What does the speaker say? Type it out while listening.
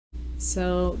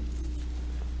So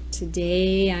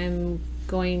today I'm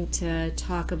going to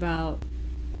talk about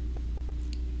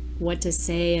what to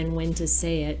say and when to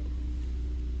say it.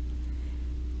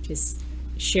 Just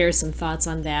share some thoughts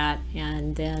on that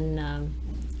and then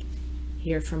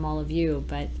hear from all of you.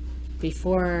 But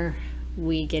before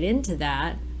we get into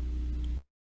that,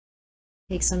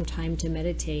 take some time to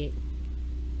meditate.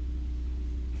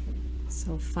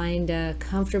 So find a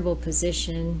comfortable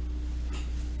position.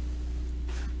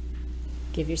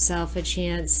 Give yourself a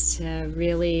chance to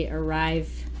really arrive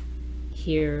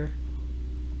here.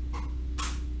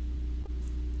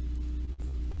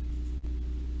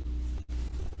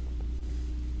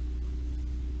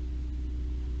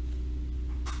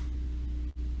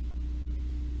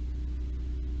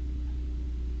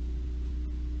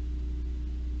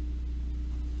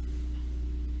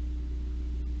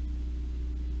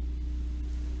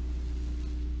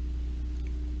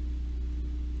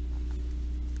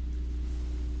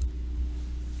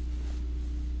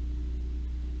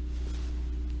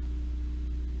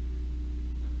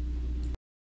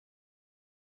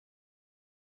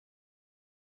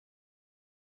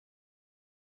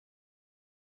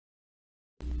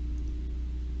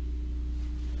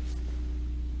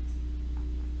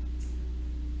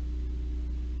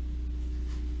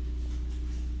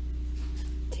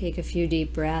 Take a few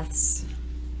deep breaths.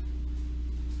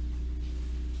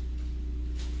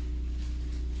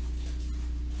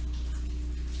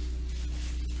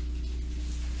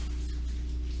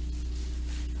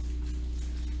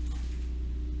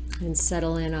 And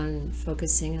settle in on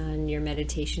focusing on your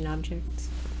meditation object.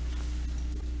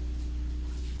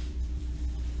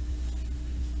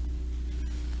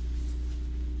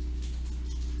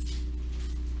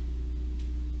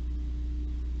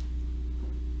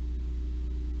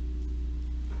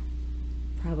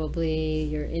 Probably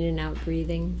your in and out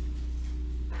breathing,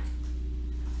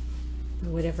 or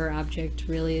whatever object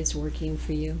really is working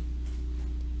for you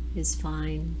is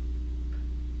fine.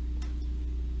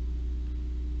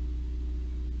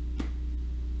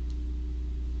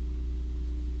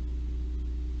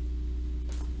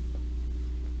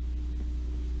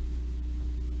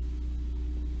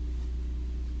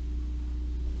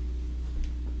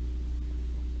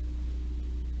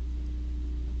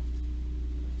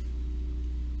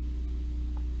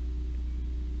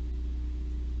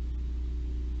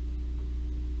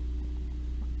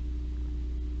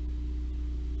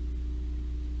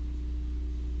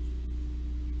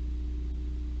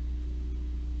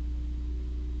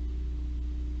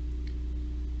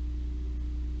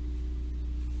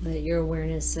 Let your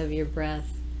awareness of your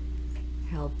breath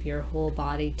help your whole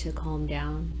body to calm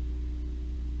down,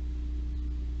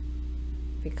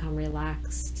 become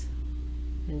relaxed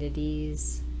and at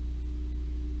ease.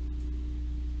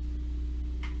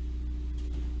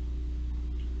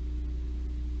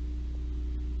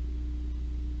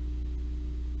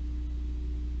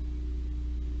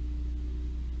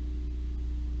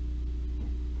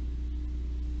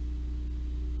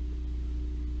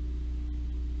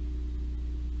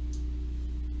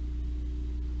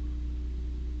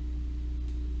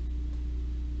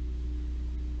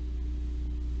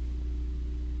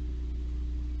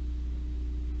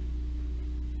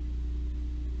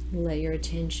 Let your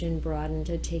attention broaden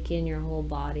to take in your whole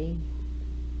body.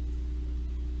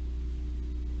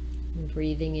 And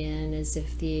breathing in as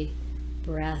if the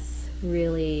breath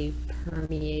really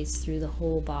permeates through the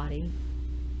whole body.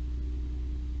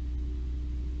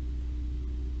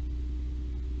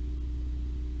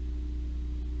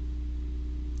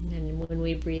 And when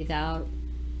we breathe out,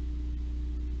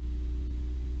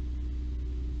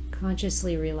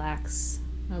 consciously relax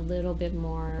a little bit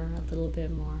more, a little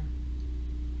bit more.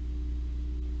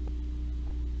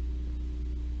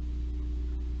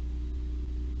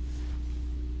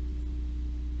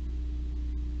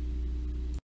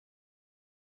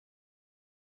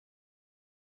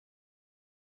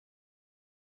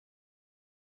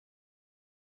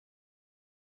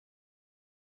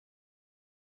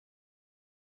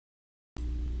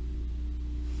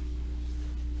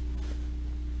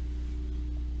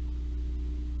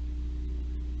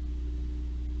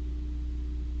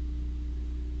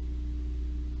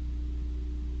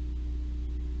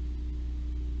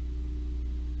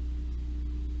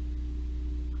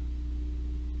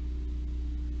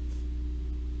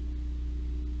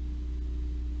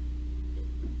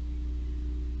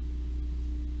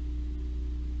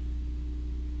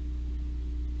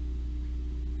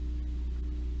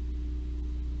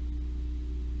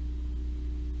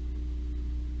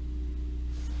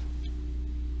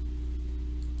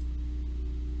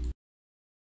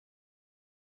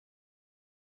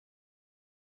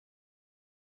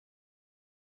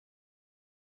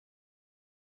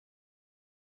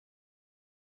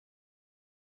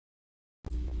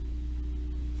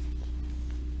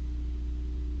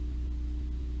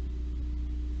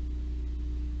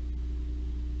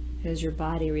 As your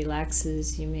body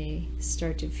relaxes, you may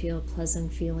start to feel a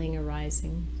pleasant feeling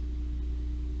arising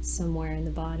somewhere in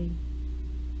the body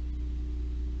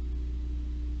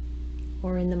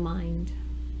or in the mind.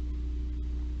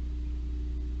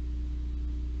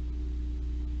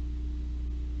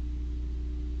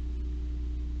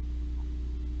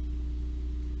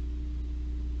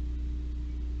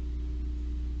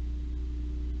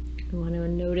 You want to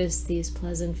notice these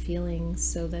pleasant feelings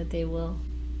so that they will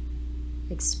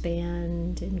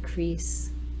expand, increase,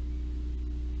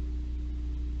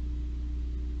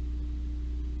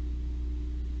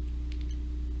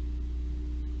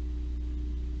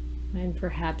 and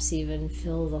perhaps even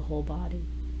fill the whole body.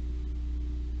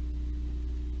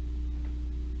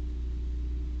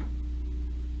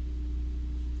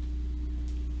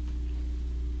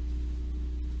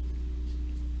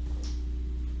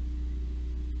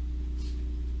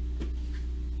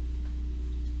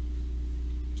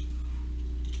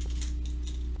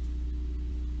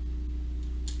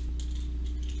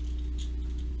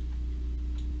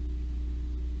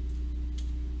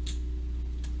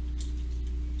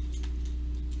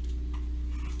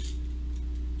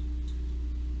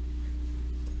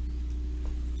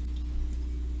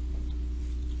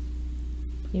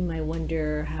 You might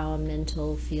wonder how a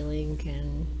mental feeling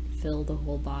can fill the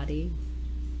whole body,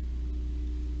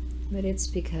 but it's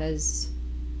because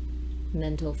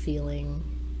mental feeling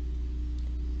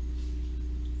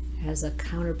has a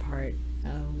counterpart,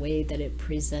 a way that it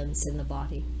presents in the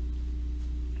body.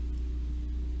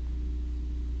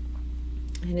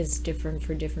 And it's different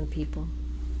for different people.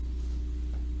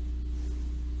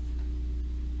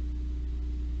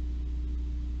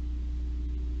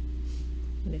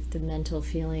 And if the mental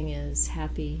feeling is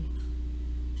happy,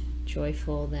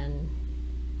 joyful, then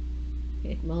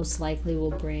it most likely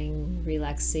will bring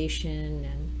relaxation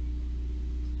and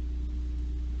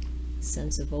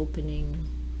sense of opening,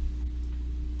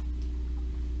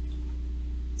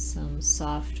 some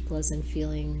soft, pleasant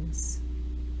feelings,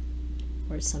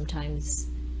 or sometimes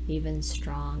even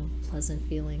strong, pleasant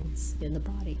feelings in the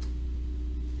body.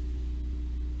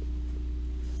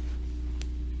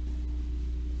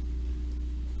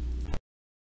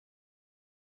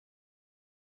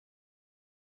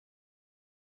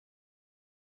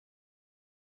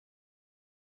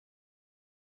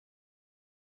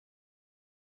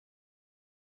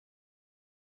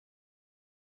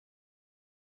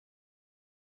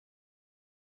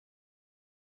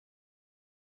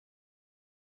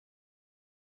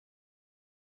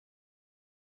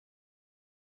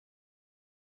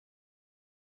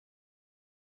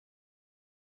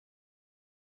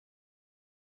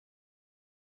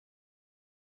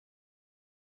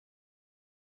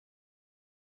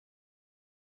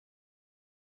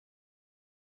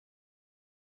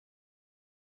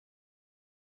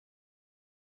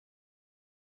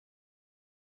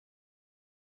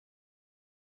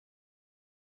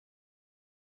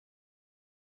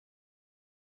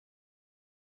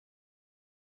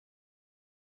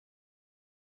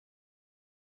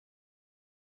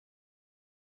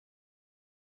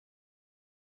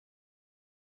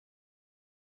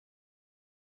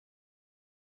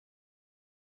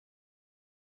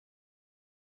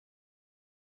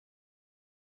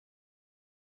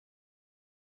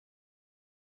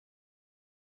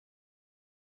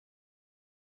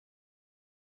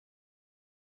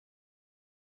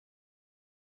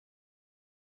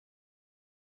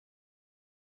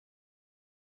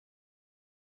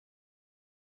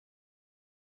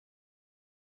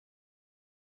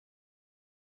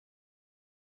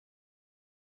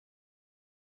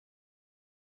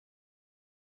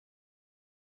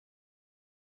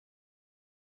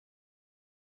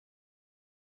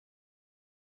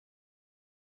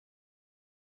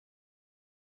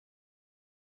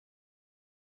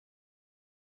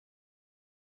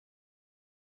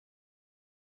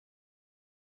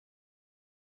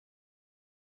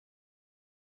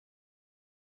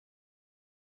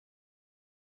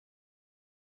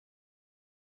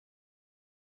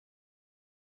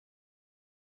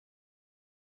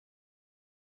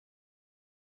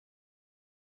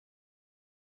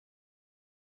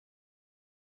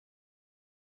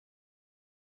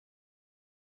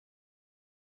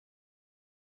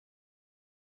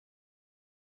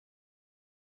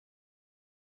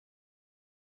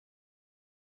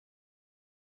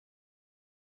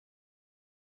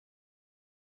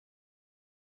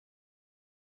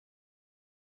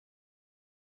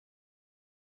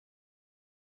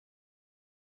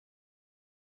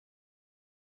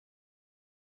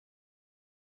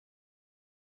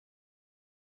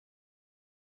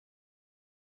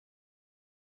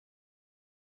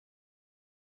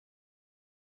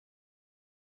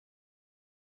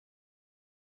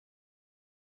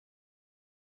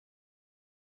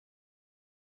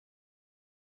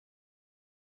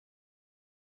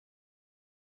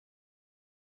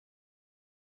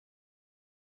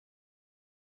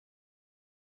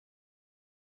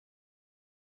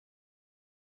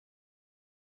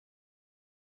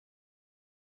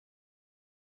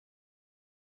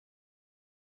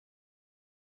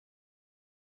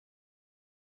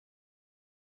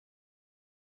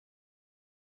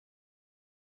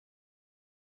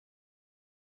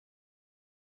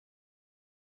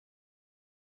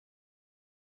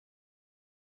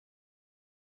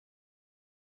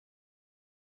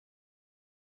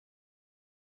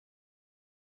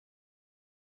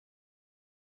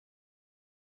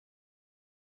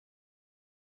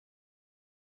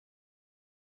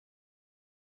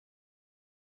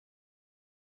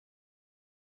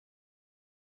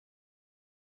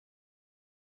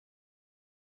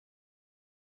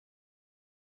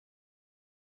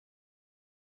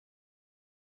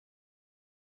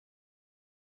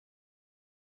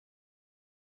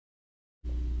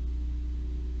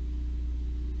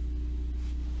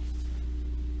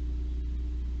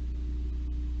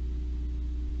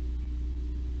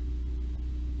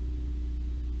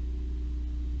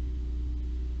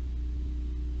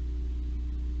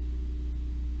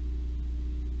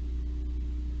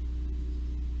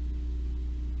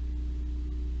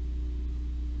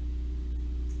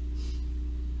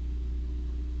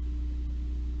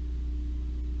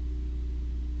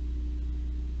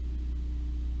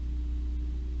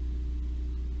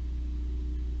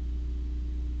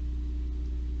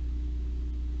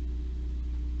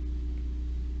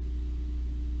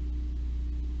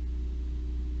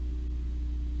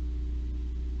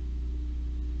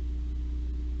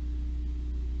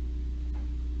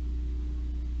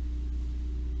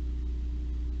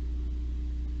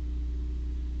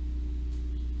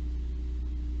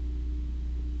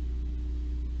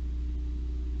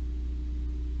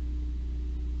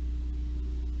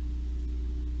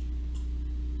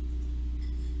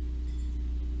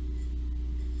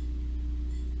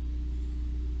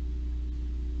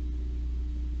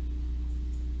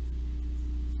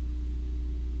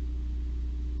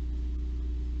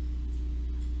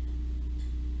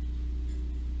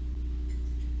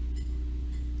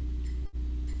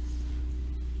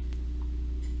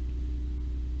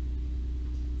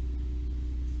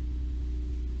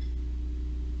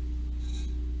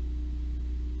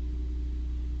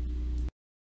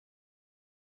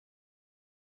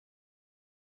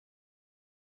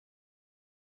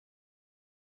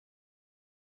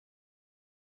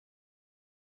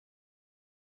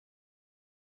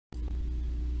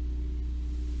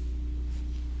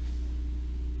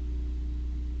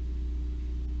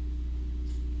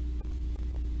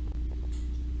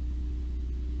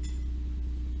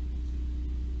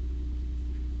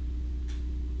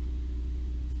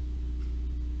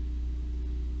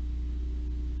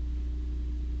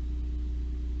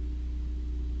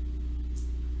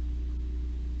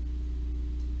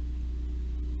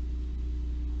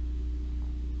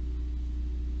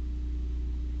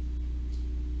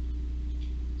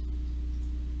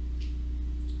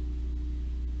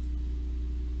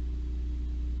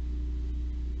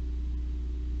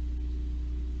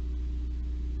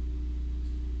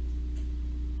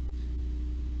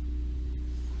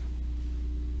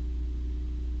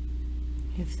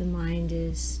 If the mind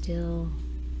is still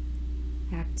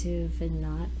active and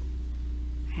not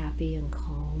happy and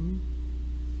calm,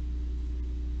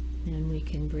 then we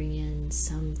can bring in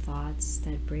some thoughts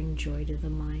that bring joy to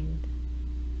the mind,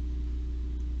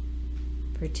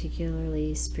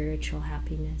 particularly spiritual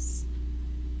happiness.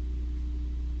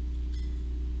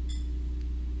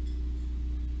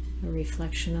 A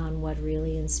reflection on what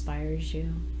really inspires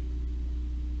you.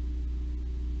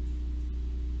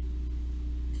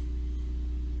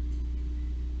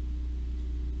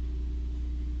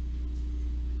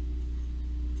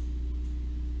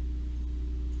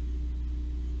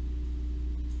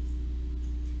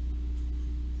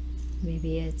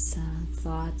 Maybe it's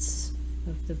thoughts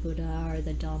of the Buddha or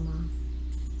the Dhamma.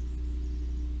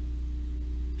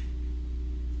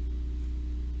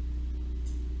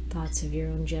 Thoughts of your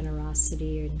own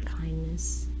generosity and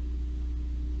kindness.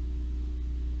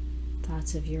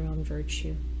 Thoughts of your own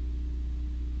virtue.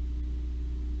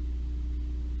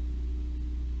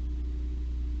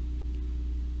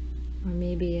 Or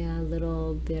maybe a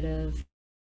little bit of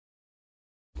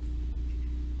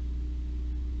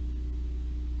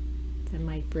that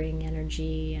might bring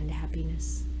energy and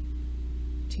happiness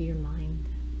to your mind.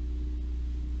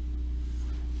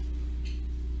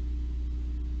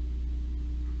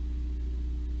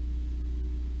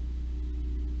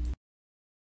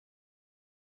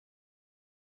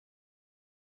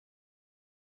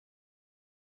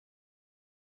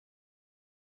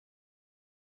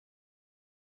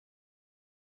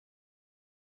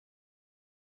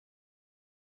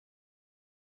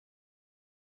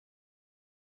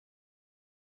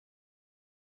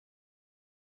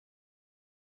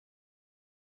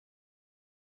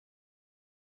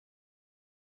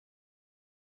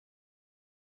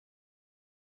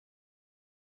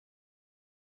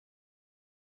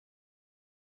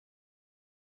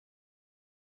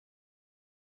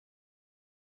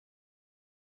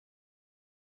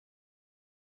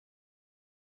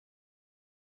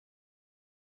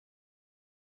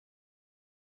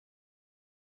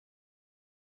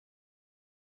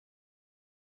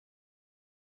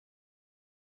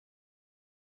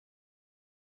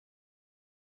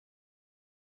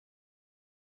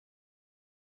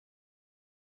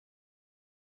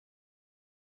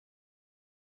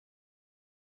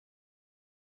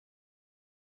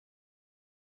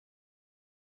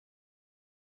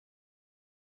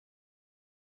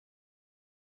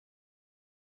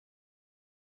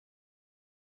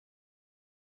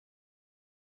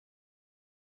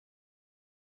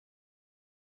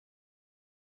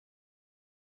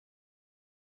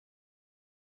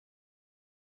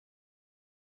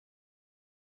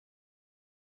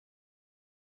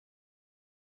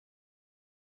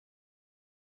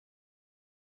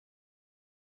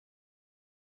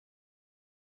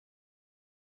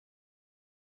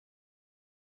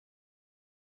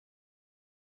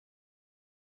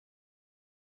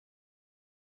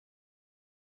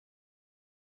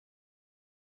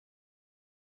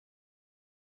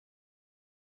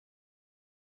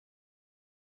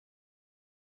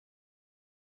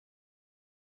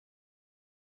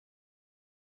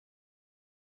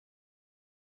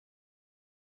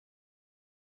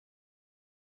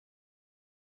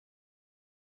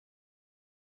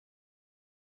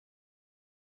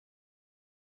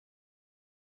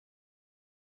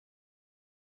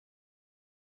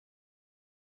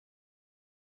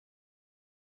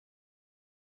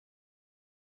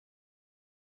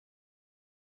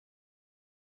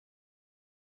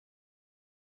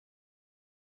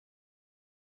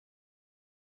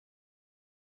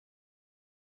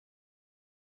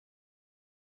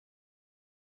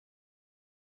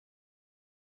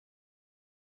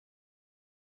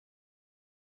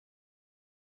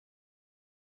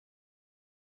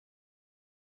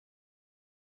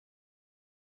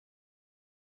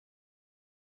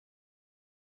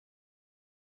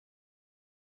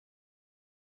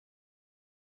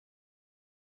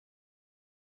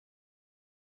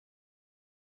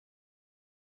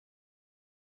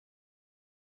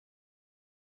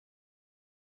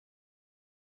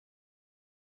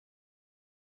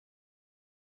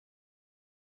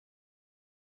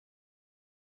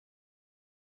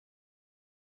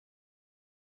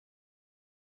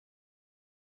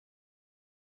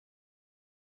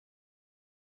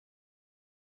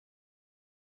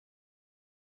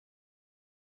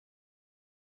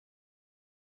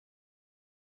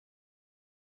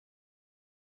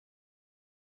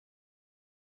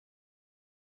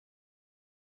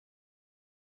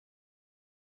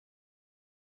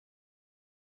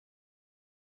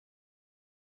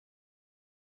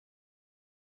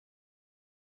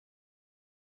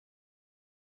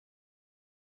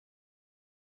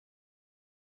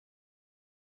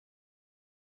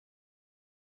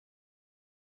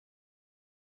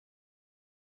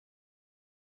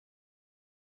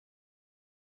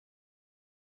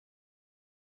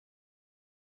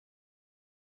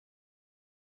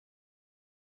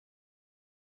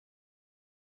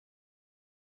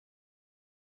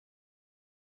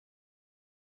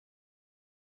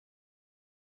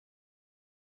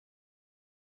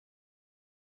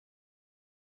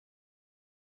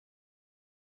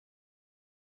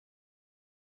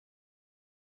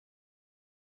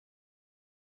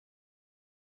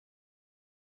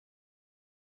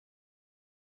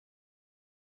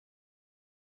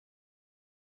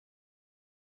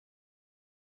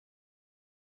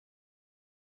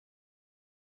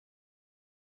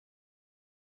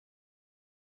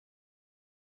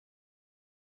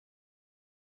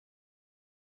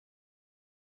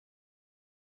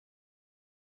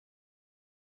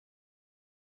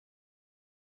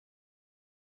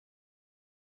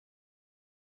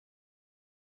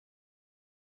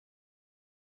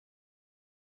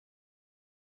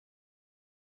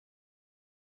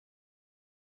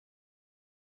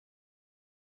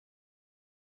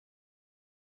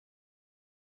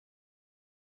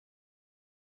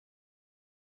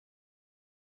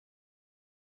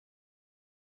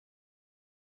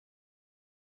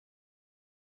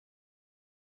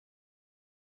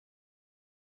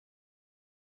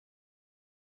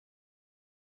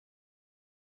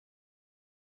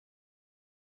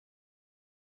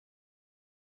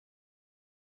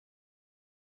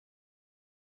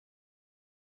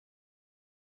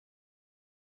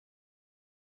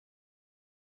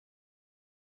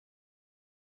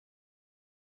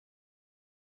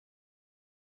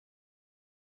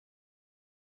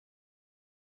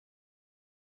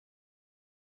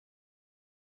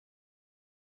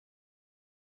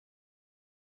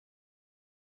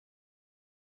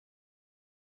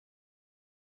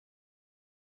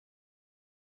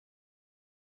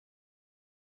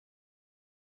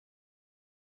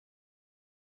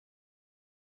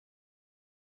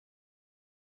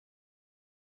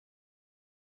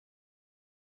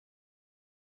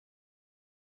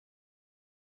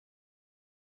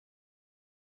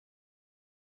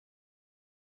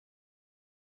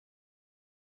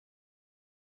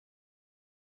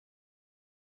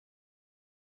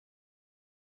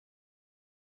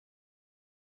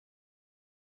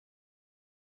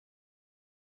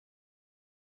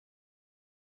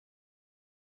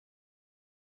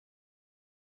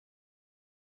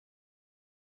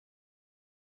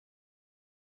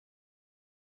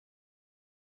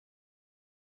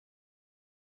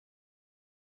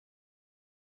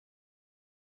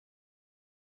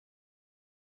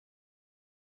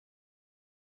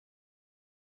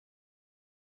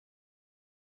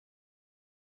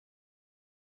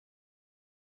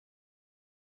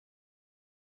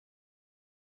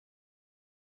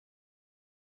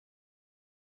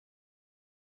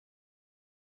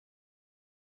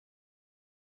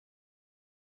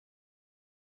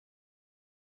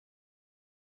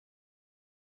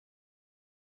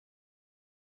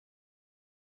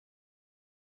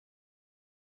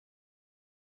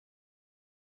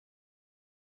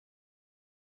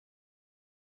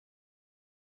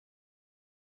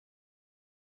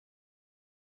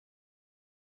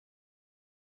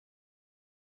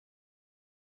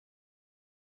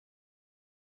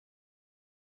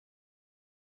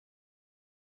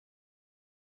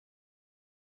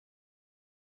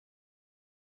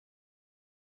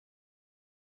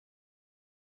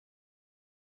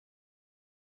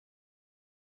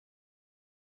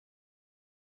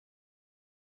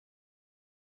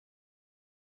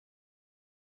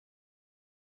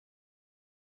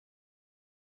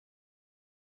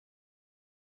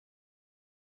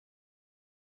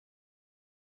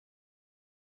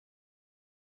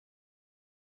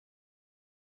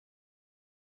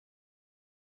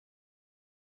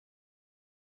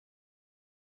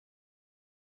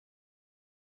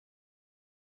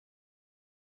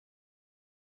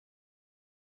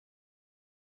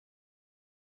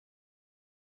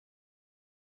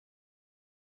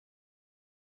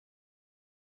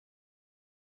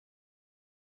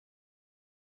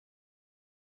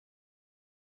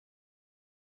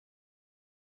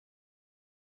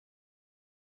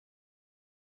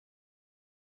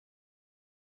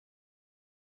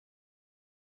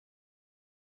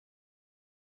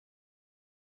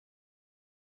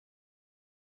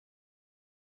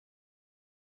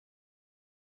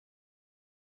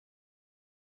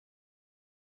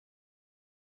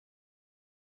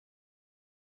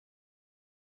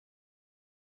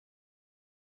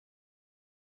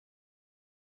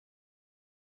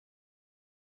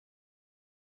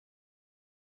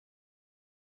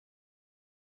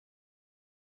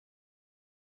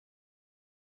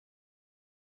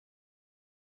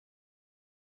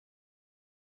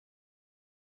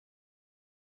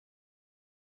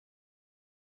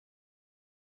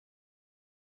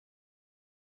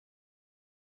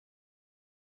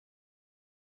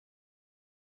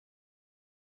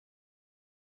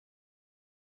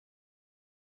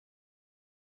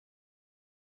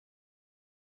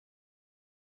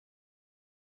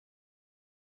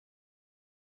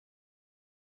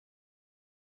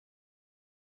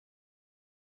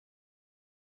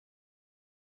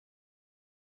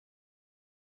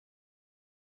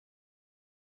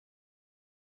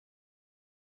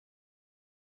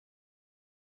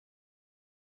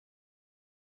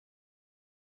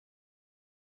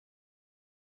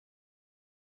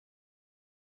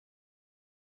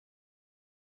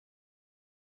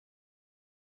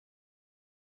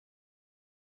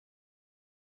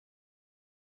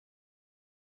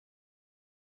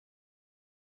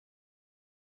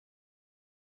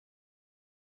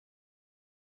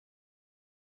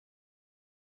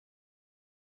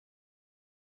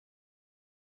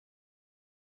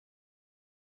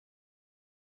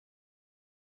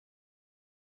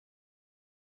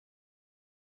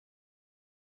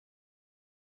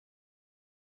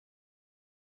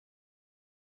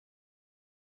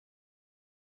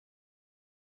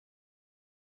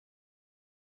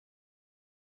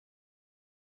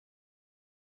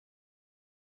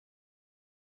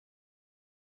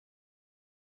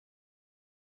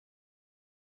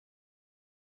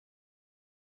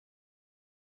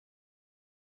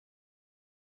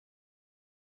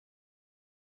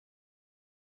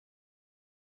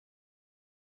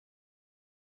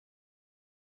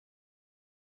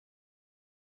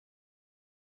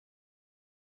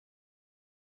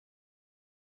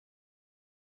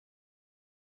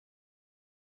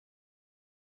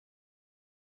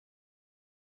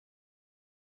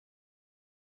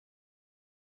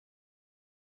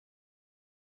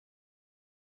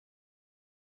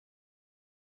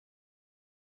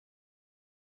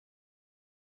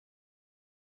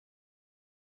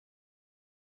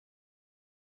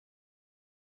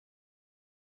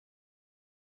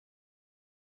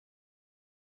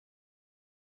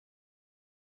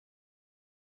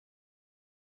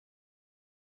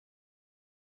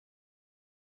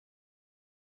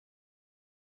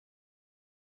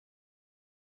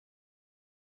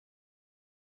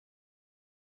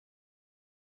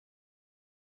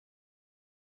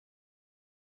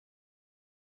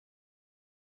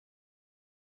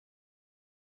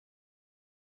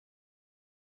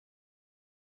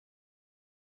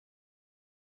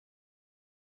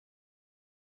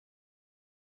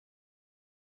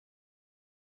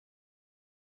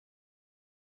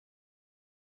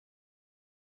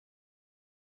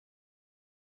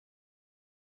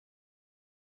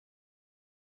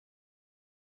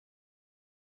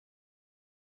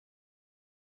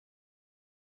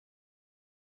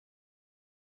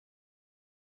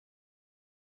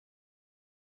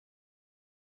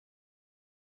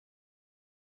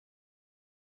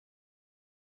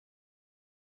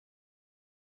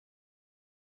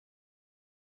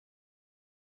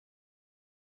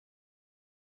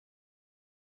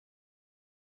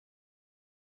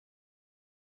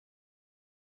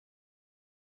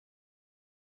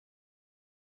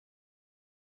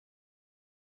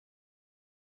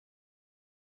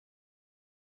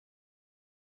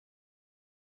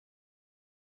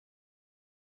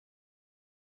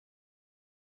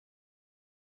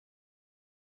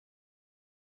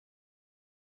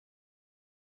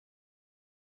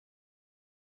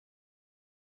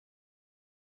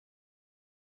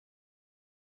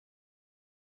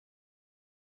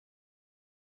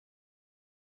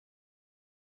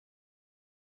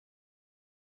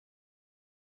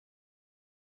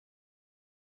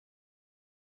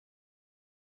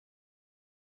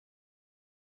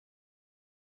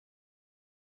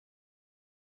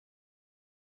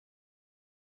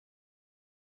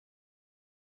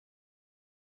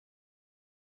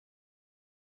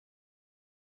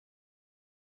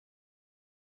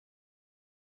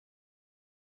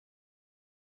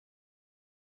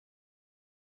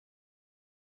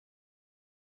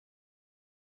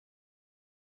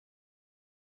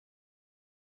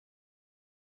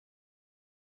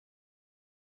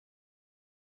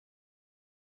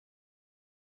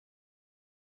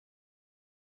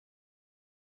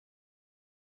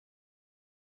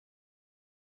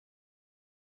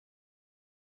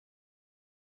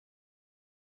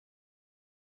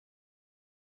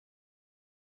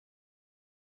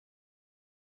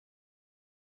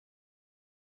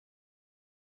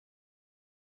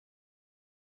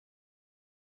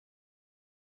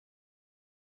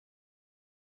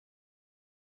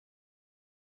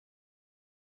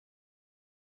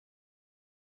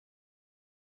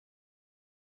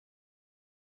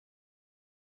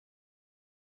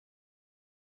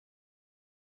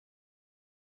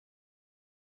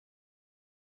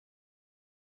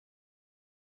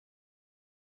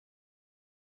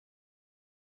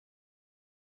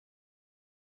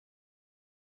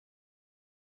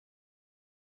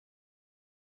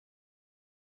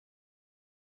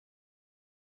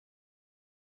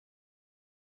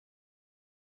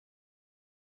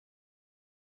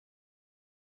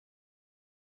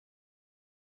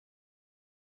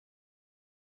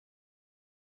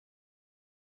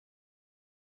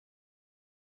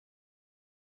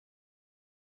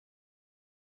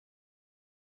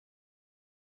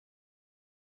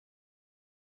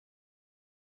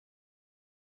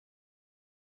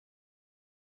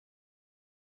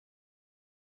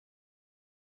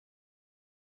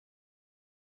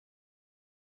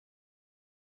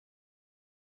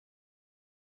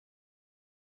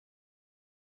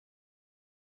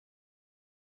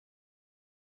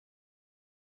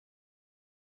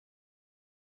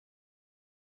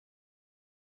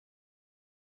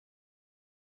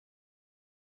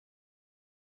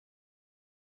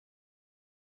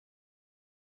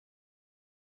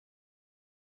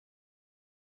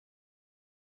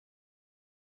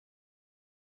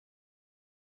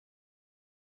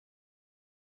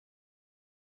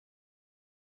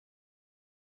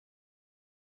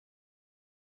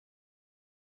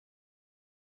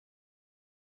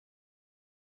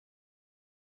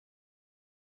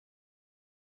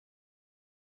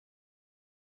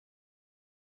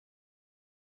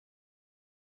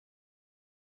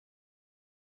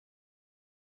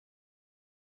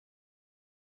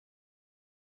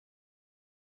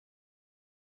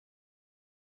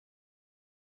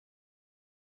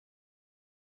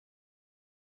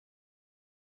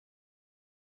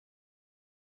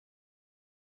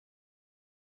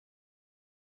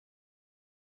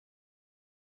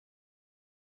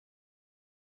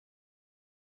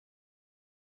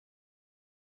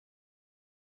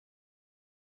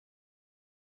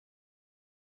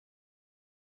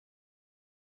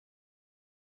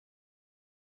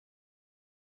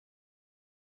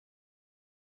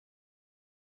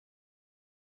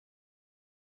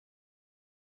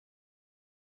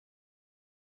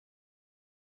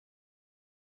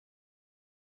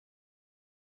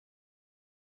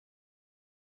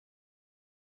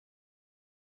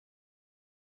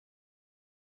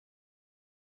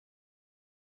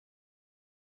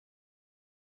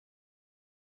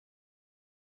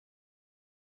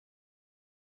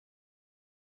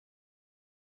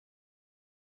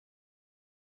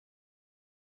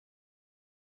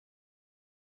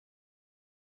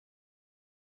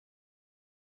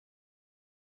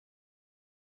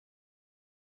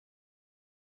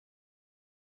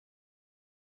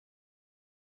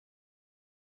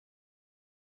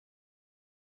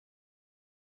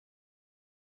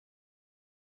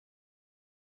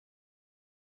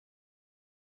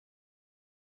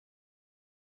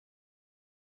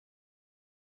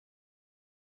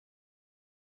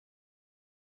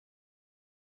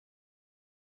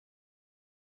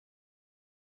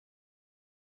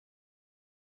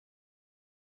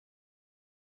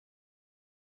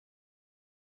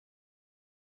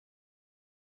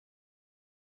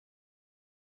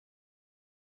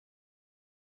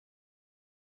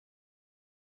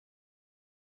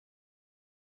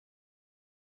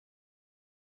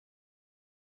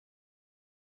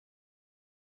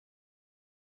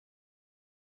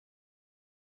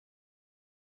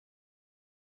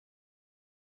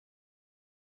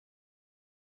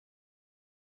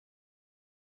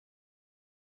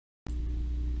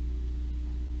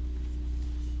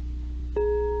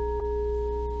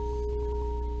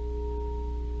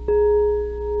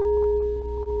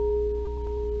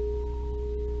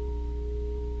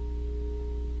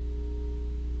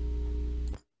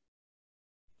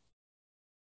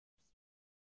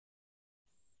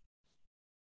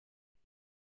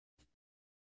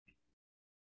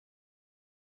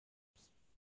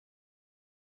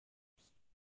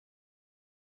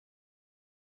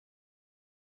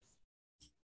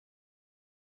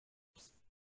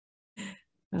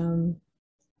 Yeah,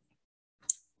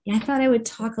 I thought I would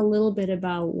talk a little bit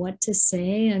about what to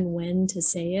say and when to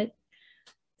say it.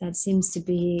 That seems to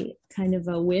be kind of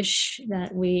a wish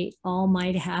that we all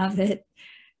might have it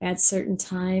at certain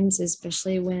times,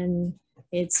 especially when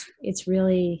it's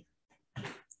really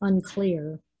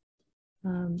unclear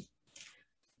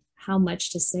how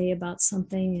much to say about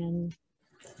something and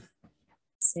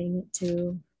saying it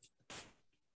to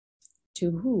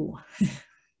who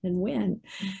and when.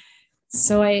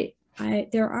 So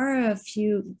there are a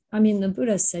few, I mean, the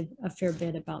Buddha said a fair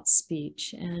bit about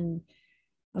speech, and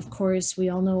of course we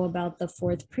all know about the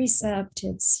fourth precept.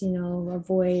 It's,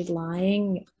 avoid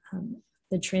lying.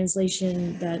 The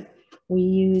translation that we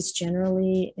use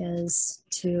generally is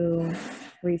to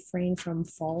refrain from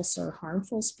false or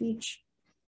harmful speech.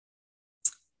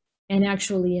 And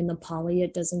actually in the Pali,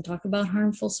 it doesn't talk about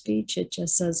harmful speech. It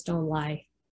just says don't lie.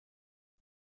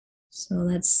 So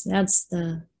that's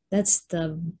the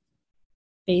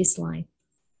baseline.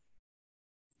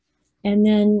 And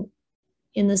then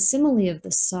in the simile of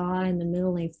the saw in the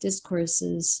middle length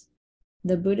discourses,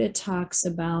 the Buddha talks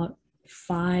about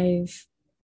 5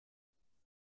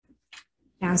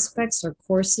 aspects or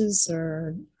courses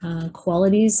or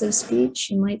qualities of speech,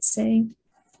 you might say.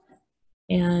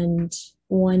 And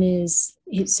one is,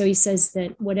 so he says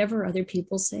that whatever other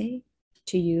people say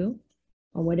to you,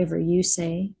 or whatever you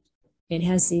say, it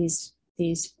has these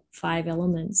 5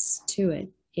 elements to it.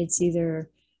 It's either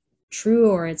true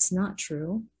or it's not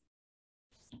true.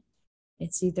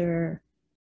 It's either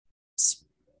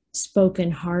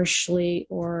spoken harshly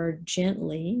or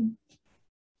gently.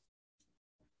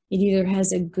 It either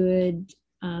has a good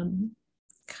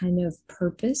kind of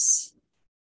purpose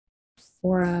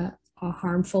or a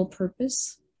harmful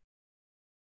purpose.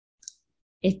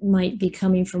 It might be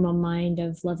coming from a mind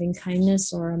of loving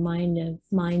kindness or a mind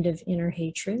of inner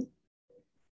hatred.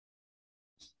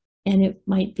 And it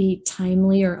might be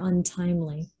timely or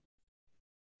untimely.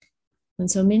 And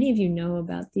so many of you know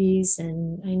about these,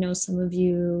 and I know some of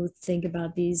you think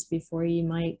about these before you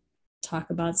might talk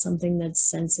about something that's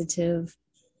sensitive.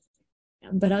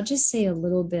 But I'll just say a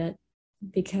little bit,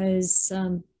 because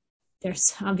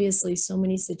there's obviously so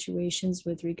many situations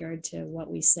with regard to what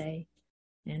we say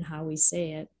and how we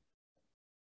say it.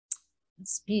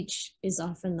 Speech is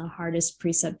often the hardest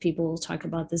precept. People will talk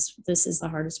about this. This is the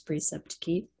hardest precept to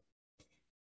keep.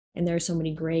 And there are so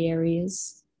many gray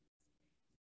areas.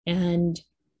 And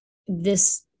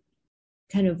this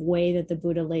kind of way that the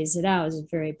Buddha lays it out is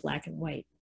very black and white.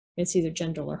 It's either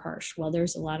gentle or harsh. Well,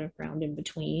 there's a lot of ground in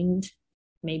between,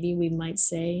 maybe we might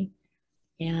say.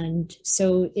 And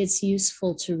so it's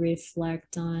useful to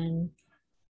reflect on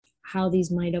how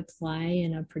these might apply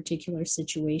in a particular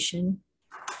situation,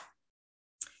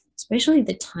 especially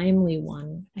the timely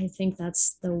one. I think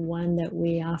that's the one that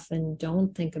we often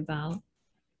don't think about.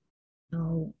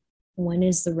 When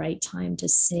is the right time to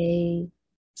say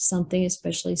something,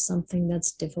 especially something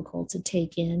that's difficult to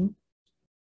take in?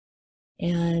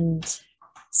 And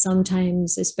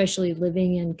sometimes, especially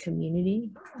living in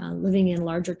community, living in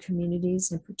larger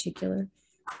communities in particular,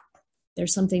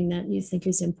 there's something that you think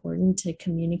is important to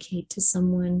communicate to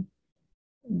someone,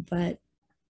 but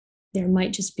there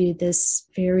might just be this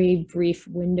very brief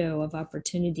window of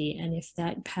opportunity. And if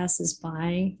that passes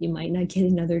by, you might not get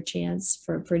another chance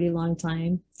for a pretty long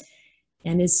time.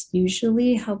 And it's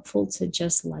usually helpful to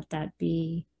just let that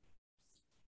be.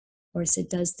 Of course, it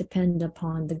does depend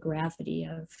upon the gravity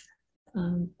of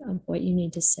what you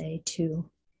need to say too.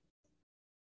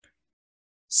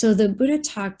 So the Buddha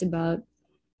talked about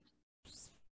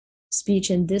speech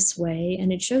in this way,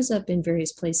 and it shows up in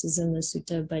various places in the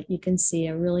sutta, but you can see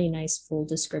a really nice full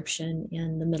description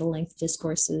in the middle length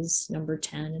discourses, number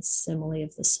 10, it's simile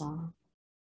of the saw.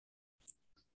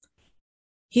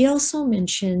 He also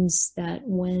mentions that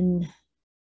in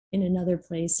another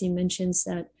place, he mentions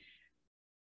that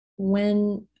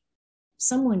when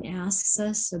someone asks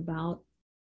us about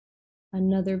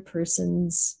another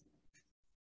person's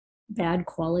bad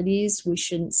qualities, we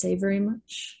shouldn't say very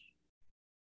much.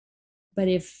 But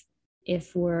if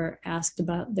we're asked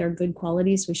about their good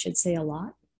qualities, we should say a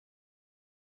lot.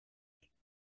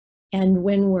 And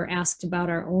when we're asked about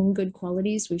our own good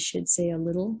qualities, we should say a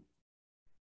little.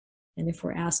 And if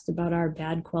we're asked about our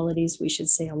bad qualities, we should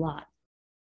say a lot.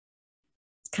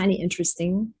 It's kind of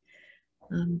interesting.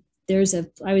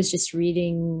 I was just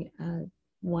reading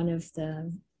one of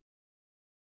the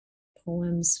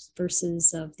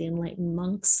verses of the enlightened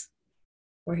monks,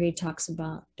 where he talks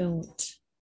about don't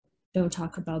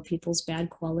talk about people's bad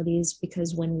qualities,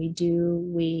 because when we do,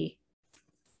 we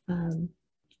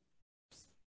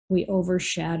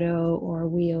overshadow or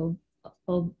we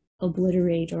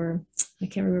obliterate or I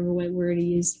can't remember what word he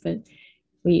used, but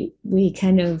we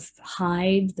kind of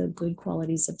hide the good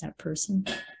qualities of that person.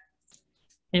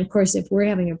 And of course, if we're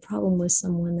having a problem with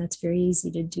someone, that's very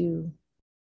easy to do.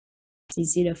 It's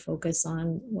easy to focus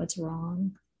on what's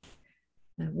wrong.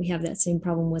 We have that same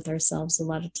problem with ourselves a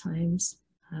lot of times.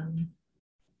 And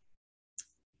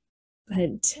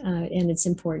it's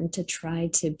important to try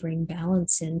to bring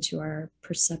balance into our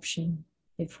perception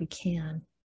if we can.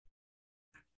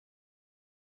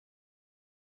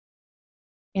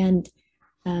 And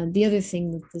the other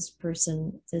thing that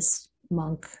this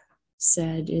monk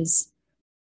said is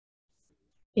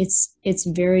it's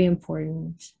very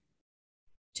important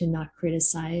to not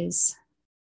criticize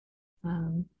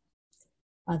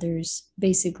others.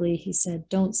 Basically, he said,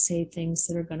 don't say things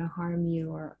that are going to harm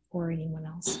you or anyone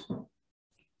else.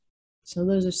 So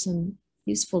those are some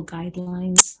useful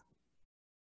guidelines.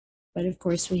 But of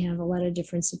course, we have a lot of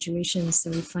different situations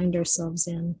that we find ourselves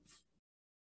in.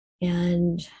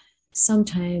 And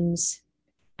sometimes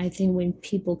I think when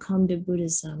people come to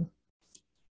Buddhism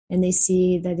and they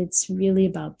see that it's really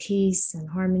about peace and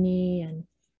harmony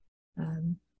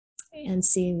and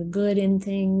seeing the good in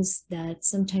things, that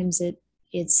sometimes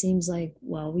it seems like,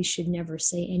 well, we should never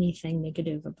say anything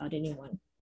negative about anyone,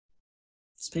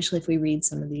 especially if we read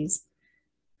some of these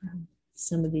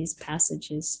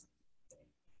passages.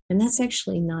 And that's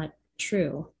actually not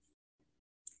true.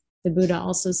 The Buddha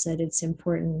also said it's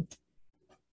important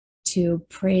to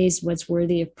praise what's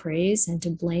worthy of praise and to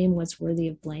blame what's worthy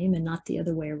of blame and not the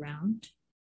other way around.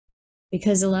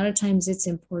 Because a lot of times it's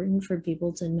important for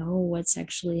people to know what's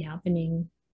actually happening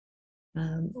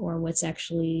or what's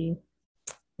actually,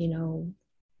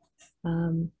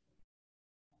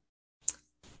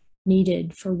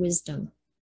 needed for wisdom,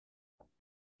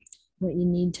 what you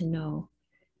need to know.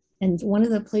 And one of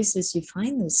the places you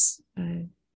find this kind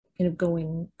of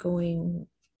going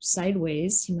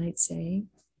sideways, you might say,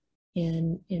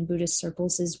 in Buddhist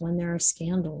circles is when there are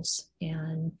scandals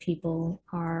and people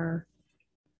are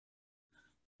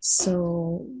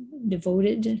so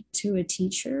devoted to a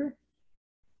teacher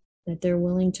that they're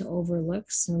willing to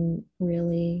overlook some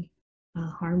really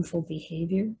harmful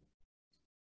behavior,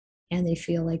 and they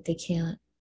feel like they can't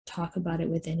talk about it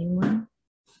with anyone.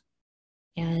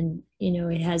 And,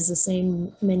 it has the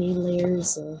same many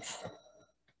layers of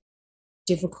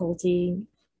difficulty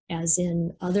as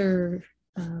in other,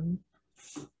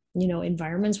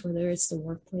 environments, whether it's the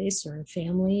workplace or in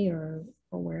family or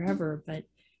wherever. But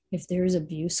if there's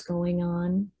abuse going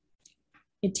on,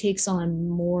 it takes on,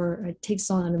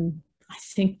 I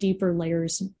think, deeper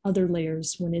layers, other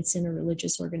layers when it's in a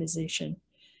religious organization.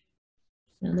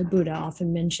 And the Buddha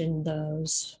often mentioned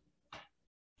those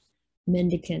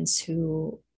mendicants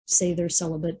who say they're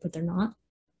celibate, but they're not.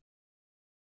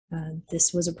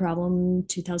 This was a problem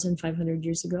 2,500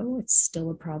 years ago. It's still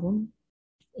a problem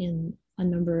in a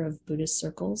number of Buddhist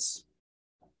circles.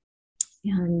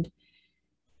 And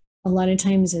a lot of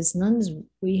times as nuns,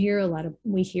 we hear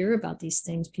about these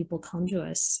things. People come to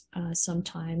us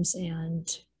sometimes,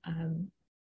 and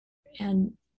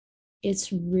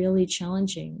it's really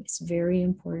challenging. It's very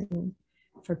important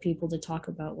for people to talk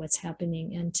about what's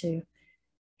happening and to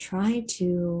try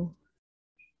to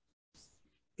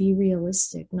be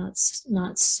realistic, not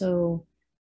so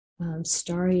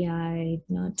starry-eyed,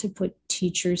 not to put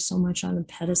teachers so much on a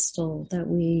pedestal that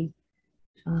we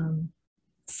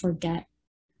forget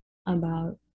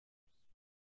about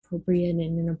appropriate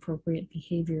and inappropriate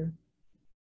behavior.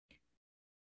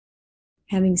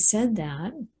 Having said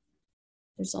that,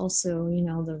 there's also,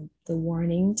 the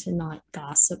warning to not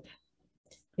gossip.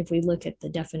 If we look at the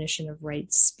definition of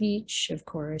right speech, of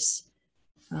course,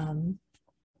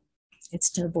 it's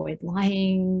to avoid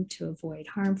lying, to avoid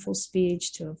harmful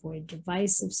speech, to avoid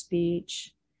divisive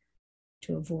speech,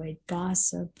 to avoid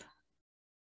gossip.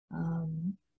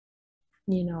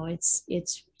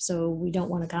 It's so we don't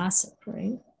want to gossip,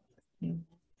 right?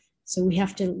 So we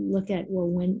have to look at, well,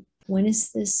 when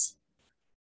is this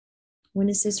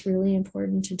really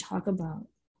important to talk about?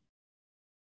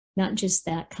 Not just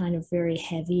that kind of very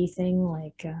heavy thing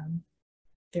like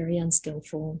very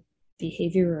unskillful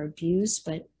behavior or abuse,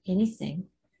 but anything.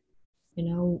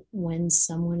 When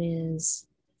someone is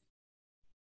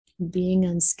being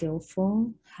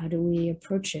unskillful, how do we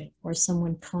approach it? Or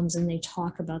someone comes and they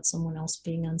talk about someone else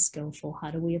being unskillful, how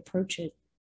do we approach it?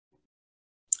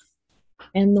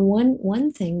 And the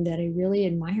one thing that I really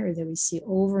admire that we see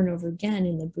over and over again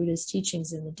in the Buddha's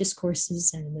teachings, in the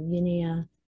discourses and in the Vinaya,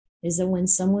 is that when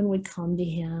someone would come to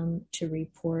him to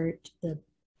report the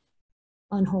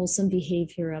unwholesome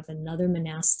behavior of another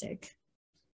monastic,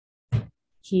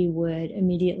 he would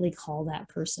immediately call that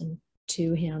person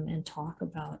to him and talk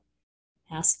about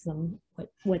ask them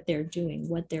what they're doing,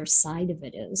 what their side of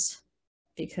it is.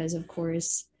 Because of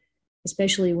course,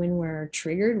 especially when we're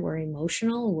triggered, we're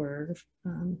emotional, we're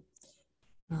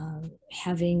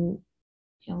having,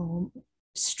 you know,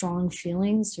 strong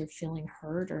feelings or feeling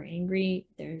hurt or angry,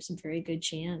 there's a very good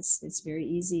chance it's very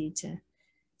easy to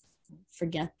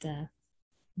forget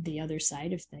the other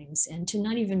side of things and to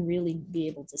not even really be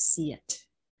able to see it.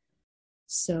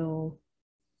 So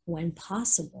when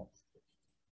possible,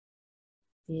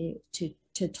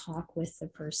 to talk with the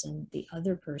person, the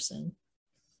other person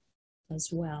as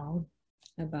well,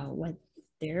 about what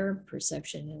their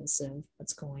perception is of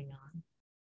what's going on.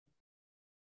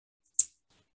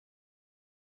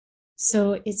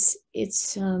 So it's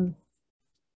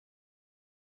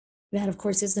that of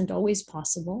course isn't always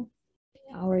possible,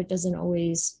 or it isn't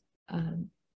always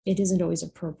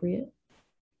appropriate.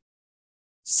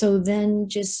 So then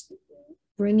just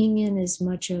bringing in as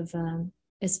much of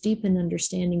as deep an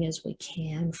understanding as we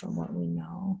can from what we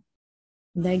know,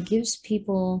 that gives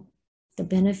people the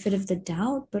benefit of the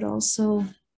doubt, but also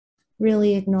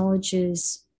really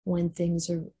acknowledges when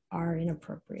things are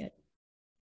inappropriate.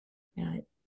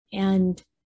 And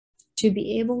to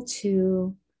be able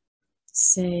to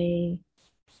say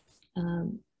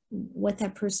what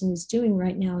that person is doing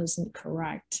right now isn't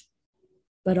correct,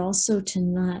 but also to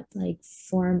not like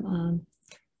form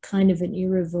kind of an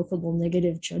irrevocable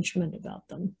negative judgment about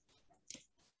them.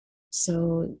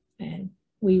 So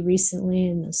we recently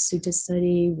in the Sutta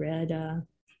study read a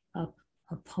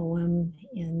poem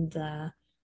in the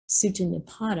Sutta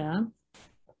Nipata,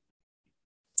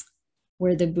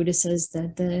 where the Buddha says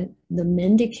that the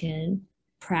mendicant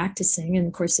practicing, and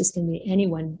of course this can be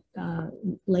anyone,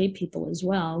 lay people as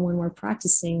well, when we're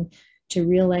practicing to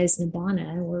realize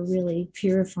Nibbana, we're really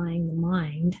purifying the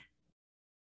mind,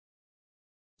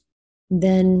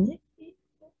 then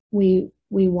we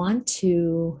want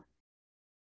to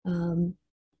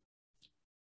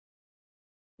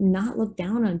not look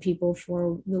down on people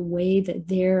for the way that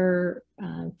they're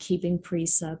keeping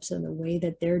precepts and the way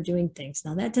that they're doing things.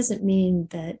 Now, that doesn't mean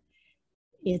that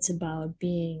it's about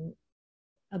being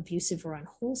abusive or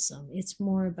unwholesome. It's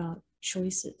more about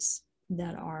choices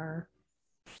that are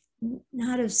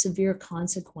not of severe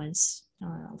consequence,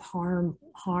 of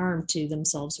harm to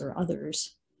themselves or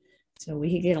others. So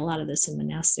we could get a lot of this in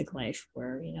monastic life,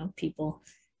 where, you know, people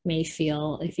may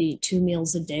feel if you eat 2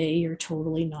 meals a day, you're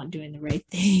totally not doing the right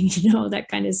thing, you know, that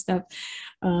kind of stuff.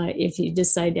 If you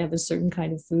decide to have a certain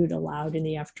kind of food allowed in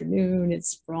the afternoon,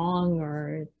 it's wrong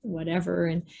or whatever.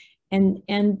 And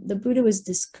the Buddha was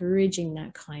discouraging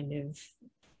that kind of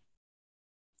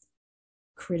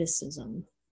criticism.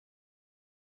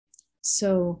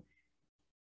 So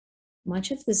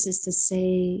much of this is to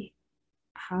say,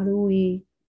 how do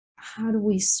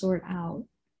we sort out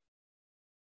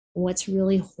what's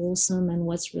really wholesome and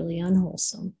what's really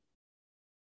unwholesome,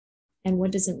 and what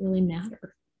doesn't really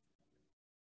matter?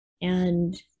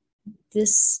 And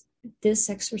this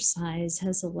exercise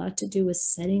has a lot to do with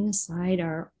setting aside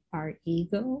our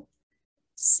ego,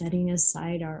 setting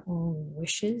aside our own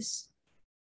wishes,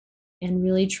 and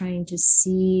really trying to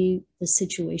see the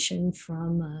situation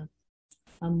from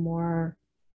a more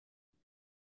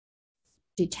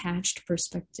detached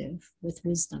perspective with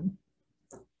wisdom.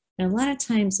 And a lot of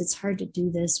times it's hard to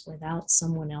do this without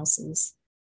someone else's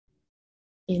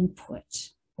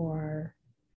input or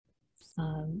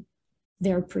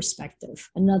their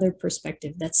perspective, another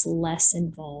perspective that's less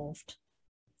involved.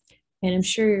 And I'm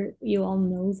sure you all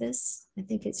know this. I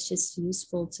think it's just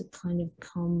useful to kind of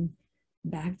come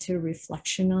back to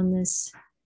reflection on this.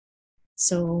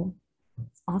 So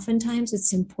oftentimes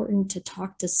it's important to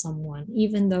talk to someone,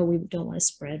 even though we don't want to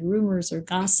spread rumors or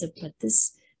gossip, but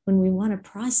this, when we want to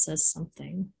process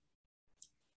something,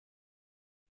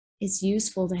 it's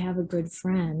useful to have a good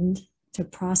friend to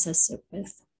process it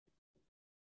with.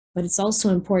 But it's also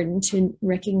important to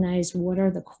recognize what are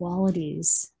the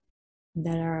qualities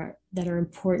that are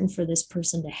important for this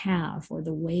person to have, or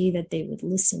the way that they would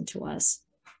listen to us,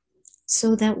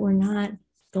 so that we're not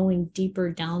going deeper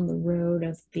down the road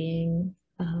of being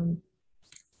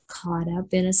caught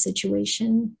up in a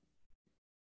situation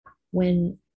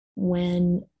when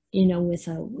you know, with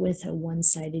a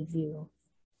one-sided view.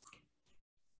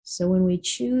 So when we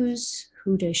choose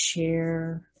who to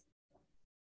share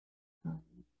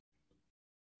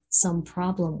some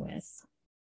problem with,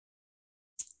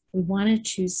 we want to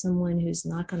choose someone who's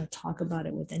not going to talk about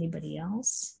it with anybody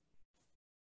else.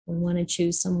 We want to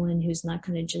choose someone who's not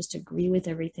going to just agree with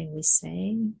everything we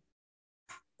say,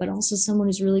 but also someone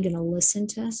who's really going to listen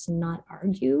to us and not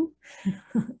argue.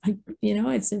 You know,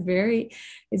 it's a very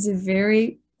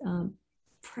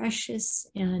precious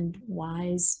and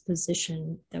wise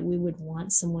position that we would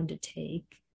want someone to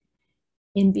take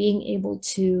in being able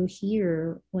to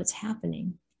hear what's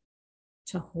happening,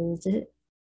 to hold it,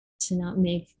 to not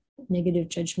make negative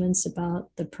judgments about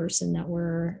the person that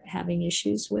we're having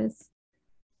issues with,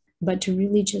 but to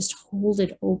really just hold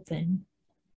it open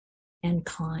and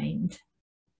kind.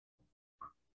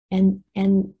 And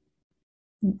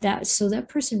that, so that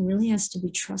person really has to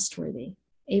be trustworthy,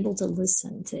 able to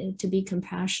listen, to be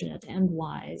compassionate and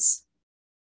wise.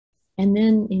 And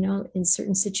then, you know, in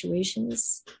certain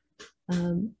situations,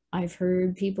 I've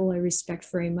heard people I respect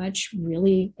very much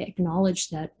really acknowledge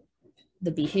that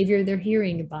the behavior they're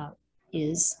hearing about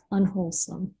is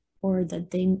unwholesome, or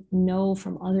that they know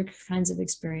from other kinds of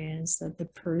experience that the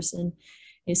person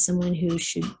is someone who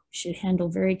should handle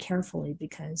very carefully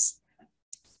because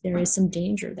there is some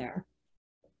danger there.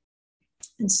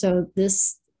 And so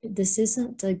this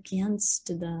isn't against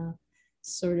the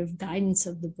sort of guidance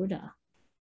of the Buddha.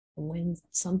 When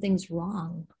something's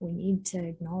wrong, we need to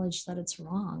acknowledge that it's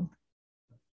wrong.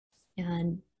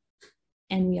 And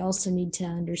we also need to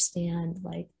understand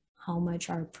like how much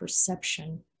our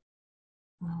perception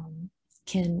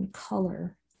can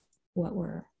color what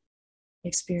we're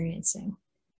experiencing.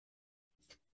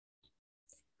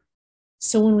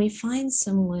 So when we find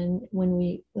someone, when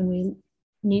we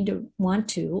need to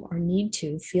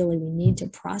feel like we need to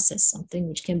process something,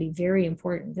 which can be very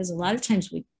important, because a lot of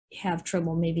times we have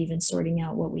trouble maybe even sorting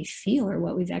out what we feel or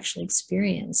what we've actually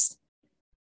experienced.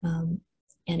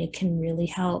 And it can really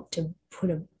help to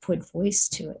put voice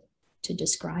to it, to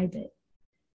describe it,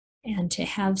 and to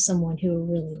have someone who will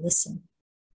really listen.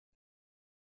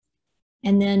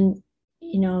 And then,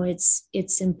 you know,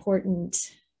 it's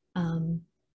important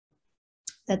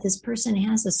that this person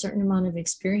has a certain amount of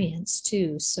experience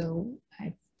too. So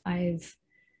I've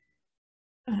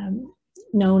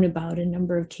known about a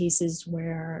number of cases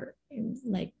where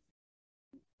like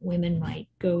women might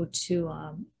go to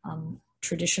a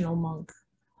traditional monk,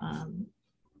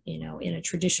 you know, in a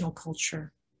traditional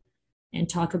culture, and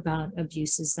talk about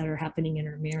abuses that are happening in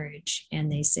her marriage.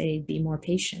 And they say, be more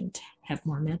patient, have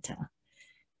more metta.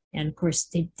 And of course,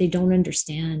 they don't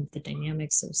understand the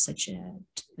dynamics of such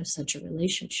a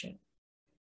relationship.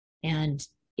 And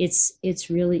it's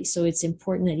really, so it's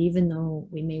important that even though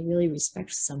we may really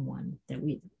respect someone, that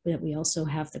we also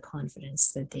have the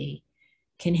confidence that they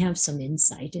can have some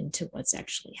insight into what's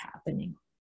actually happening.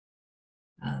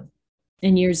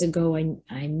 And years ago,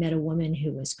 I met a woman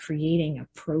who was creating a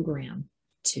program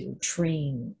to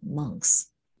train monks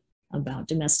about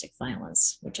domestic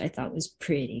violence, which I thought was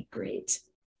pretty great.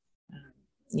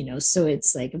 You know, so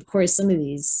it's like, of course, some of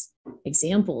these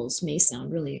examples may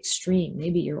sound really extreme.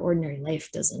 Maybe your ordinary life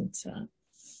doesn't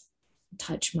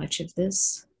touch much of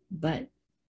this, but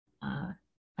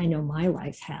I know my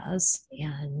life has,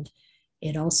 and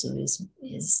it also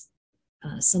is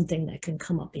something that can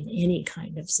come up in any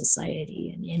kind of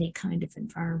society, in any kind of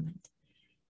environment.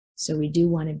 So we do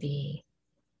want to be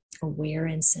aware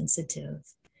and sensitive,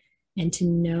 and to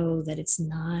know that it's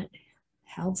not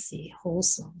healthy,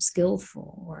 wholesome,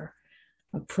 skillful, or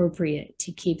appropriate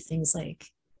to keep things like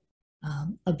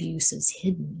abuses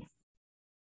hidden.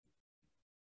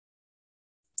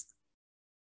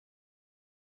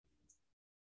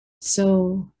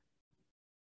 So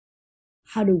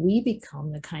how do we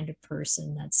become the kind of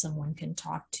person that someone can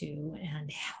talk to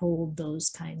and hold those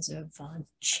kinds of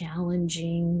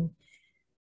challenging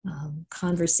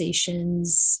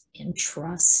conversations in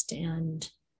trust and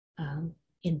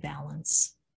in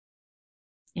balance?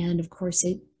 And of course,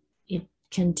 it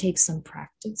can take some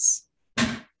practice,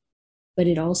 but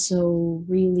it also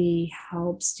really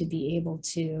helps to be able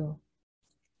to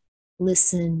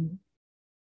listen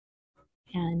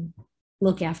and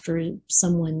look after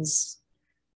someone's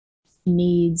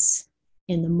needs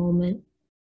in the moment,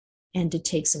 and to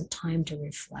take some time to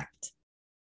reflect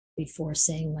before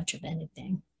saying much of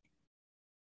anything.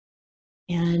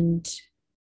 And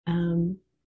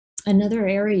another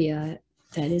area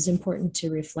that is important to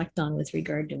reflect on with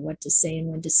regard to what to say and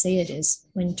when to say it is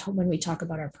when we talk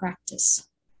about our practice.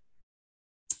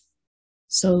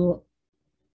 So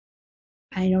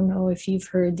I don't know if you've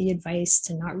heard the advice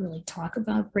to not really talk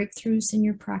about breakthroughs in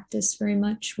your practice very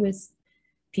much with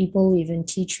people, even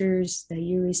teachers that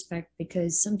you respect,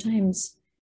 because sometimes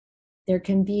there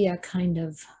can be a kind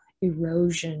of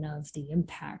erosion of the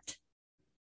impact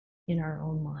in our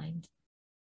own mind.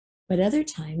 But other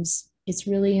times, it's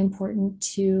really important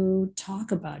to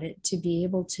talk about it, to be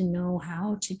able to know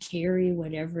how to carry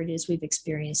whatever it is we've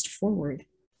experienced forward.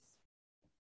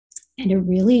 And it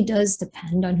really does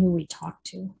depend on who we talk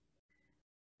to.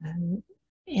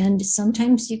 And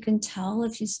sometimes you can tell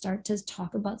if you start to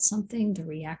talk about something, the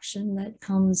reaction that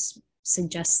comes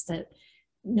suggests that,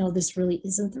 no, this really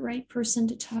isn't the right person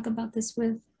to talk about this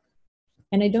with.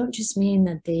 And I don't just mean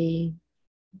that they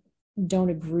don't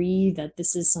agree that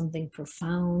this is something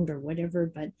profound or whatever,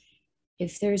 but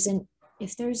if there's an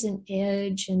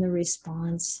edge in the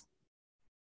response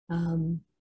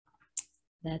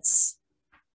that's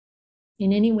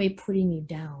in any way putting you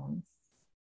down,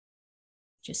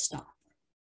 just stop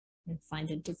and find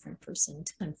a different person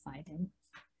to confide in.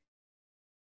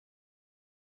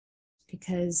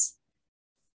 Because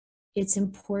it's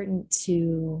important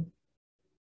to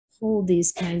hold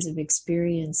these kinds of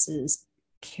experiences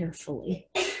carefully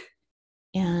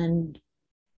and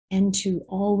to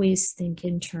always think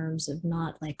in terms of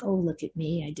not like, oh, look at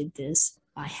me, I did this,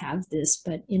 I have this,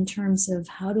 but in terms of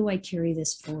how do I carry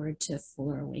this forward to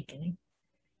fuller awakening?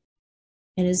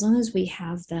 And as long as we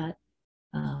have that,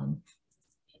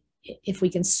 if we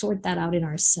can sort that out in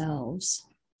ourselves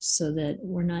so that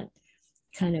we're not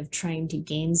kind of trying to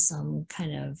gain some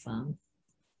kind of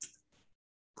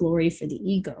glory for the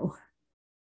ego,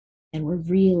 and we're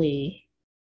really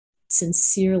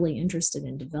sincerely interested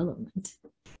in development,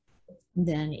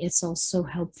 then it's also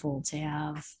helpful to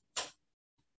have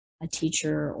a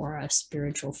teacher or a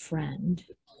spiritual friend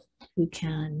who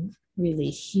can really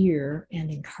hear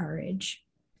and encourage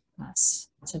us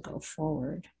to go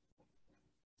forward.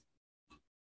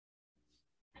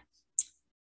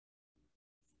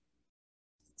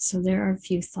 So there are a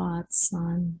few thoughts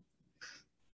on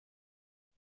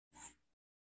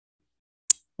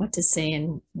what to say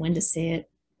and when to say it.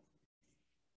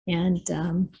 And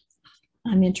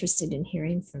I'm interested in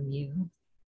hearing from you.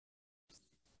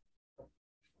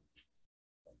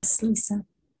 Yes, Lisa.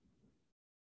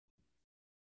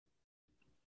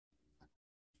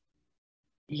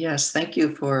 Yes, thank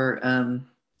you for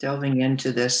delving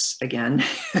into this again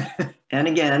and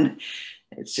again.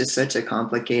 It's just such a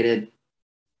complicated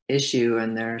issue,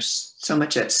 and there's so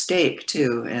much at stake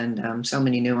too, and so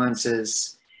many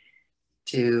nuances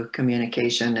to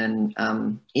communication,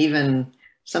 and even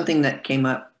something that came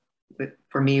up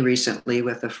for me recently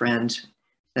with a friend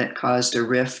that caused a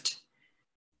rift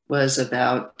was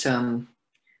about,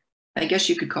 I guess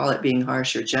you could call it being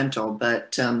harsh or gentle,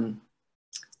 but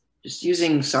just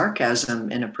using sarcasm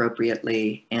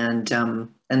inappropriately, and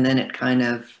then it kind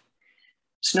of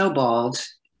snowballed,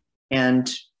 and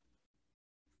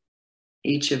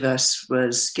each of us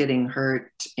was getting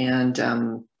hurt,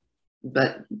 and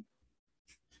but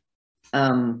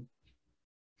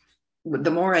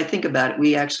the more I think about it,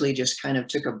 we actually just kind of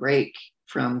took a break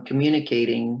from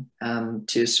communicating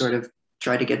to sort of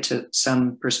try to get to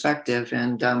some perspective,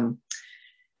 and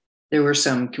there were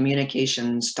some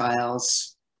communication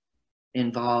styles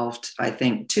involved, I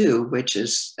think, too, which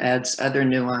adds other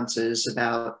nuances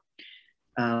about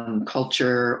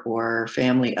culture or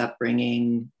family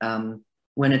upbringing,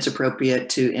 when it's appropriate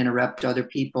to interrupt other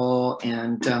people,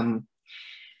 and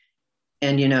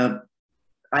you know,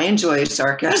 I enjoy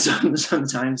sarcasm.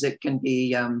 Sometimes it can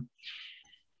be,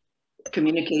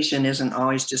 communication isn't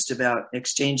always just about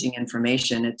exchanging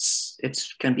information. It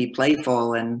can be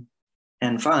playful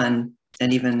and fun,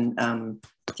 and even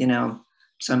you know,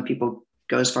 some people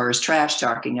go as far as trash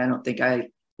talking. I don't think I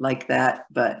like that,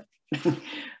 but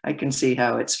I can see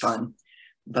how it's fun,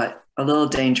 but a little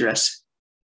dangerous.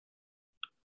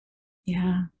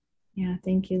 Yeah.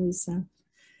 Thank you, Lisa.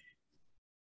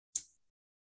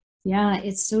 Yeah,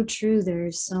 it's so true.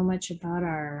 There's so much about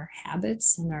our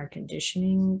habits and our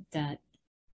conditioning that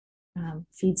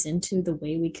feeds into the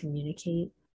way we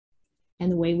communicate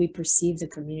and the way we perceive the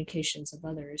communications of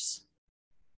others.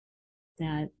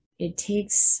 That it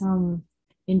takes some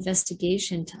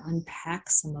investigation to unpack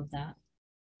some of that.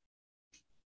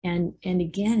 And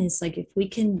again, it's like if we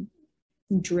can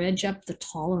dredge up the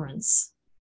tolerance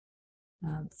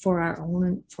for our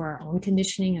own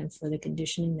conditioning and for the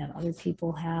conditioning that other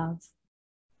people have,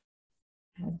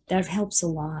 that helps a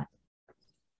lot.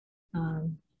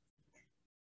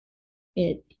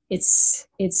 It's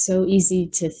so easy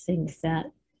to think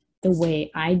that the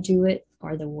way I do it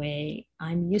or the way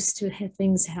I'm used to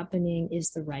things happening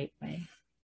is the right way.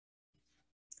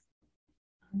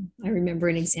 I remember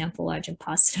an example Ajahn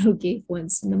Pasano gave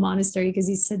once in the monastery, because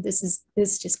he said this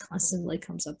just constantly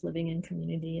comes up living in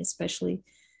community, especially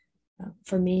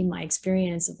for me, my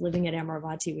experience of living at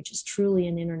Amaravati, which is truly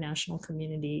an international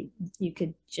community. You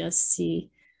could just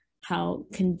see how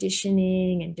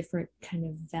conditioning and different kind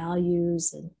of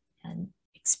values and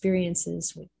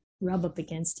experiences would rub up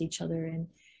against each other.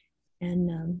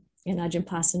 And Ajahn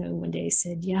Pasano one day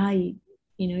said, yeah, you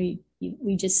know,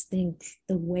 we just think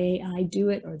the way I do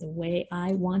it or the way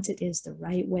I want it is the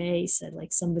right way. So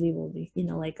like somebody will be,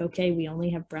 like, okay, we only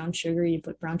have brown sugar. You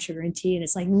put brown sugar in tea, and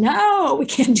it's like, no, we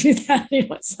can't do that.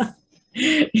 It's not,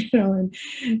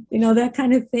 and that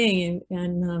kind of thing.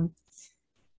 And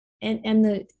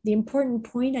the important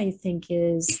point, I think,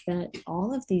 is that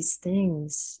all of these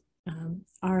things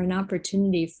are an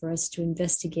opportunity for us to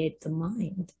investigate the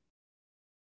mind.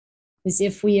 Is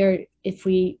if we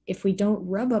don't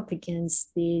rub up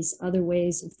against these other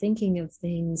ways of thinking of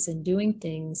things and doing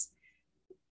things,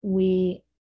 we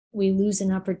lose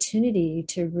an opportunity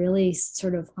to really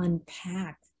sort of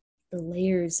unpack the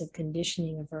layers of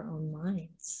conditioning of our own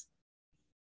minds.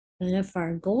 And if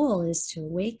our goal is to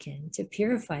awaken, to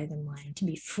purify the mind, to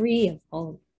be free of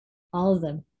all of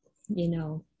the,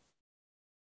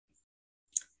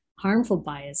 harmful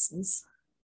biases,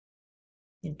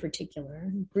 in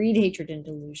particular, greed, hatred, and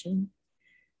delusion,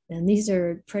 then these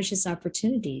are precious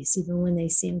opportunities, even when they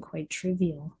seem quite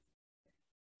trivial,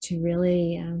 to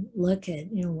really look at,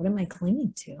 what am I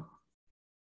clinging to?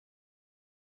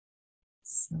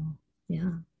 So,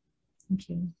 yeah, thank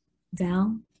you.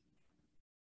 Val?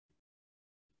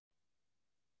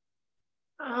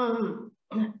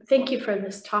 Thank you for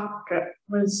this talk. It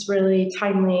was really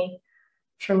timely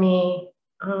for me.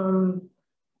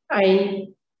 I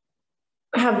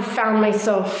have found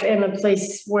myself in a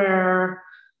place where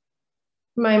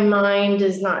my mind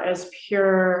is not as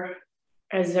pure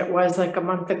as it was like a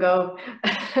month ago.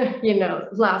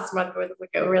 Last month was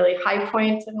like a really high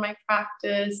point in my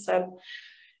practice,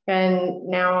 and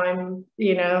now I'm,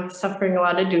 suffering a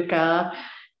lot of dukkha.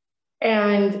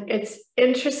 And it's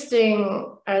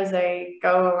interesting as I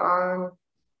go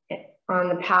on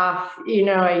the path,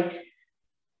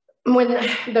 when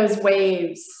those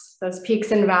waves, those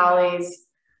peaks and valleys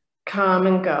come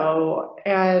and go,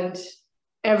 and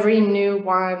every new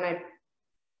one,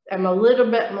 I'm a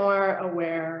little bit more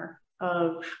aware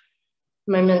of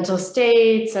my mental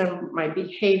states and my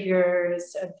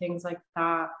behaviors and things like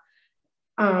that.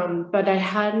 But I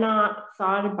had not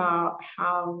thought about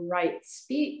how right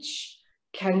speech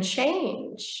can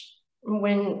change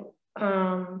when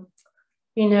I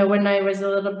was a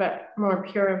little bit more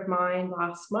pure of mind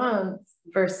last month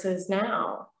versus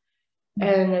now.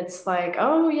 And it's like,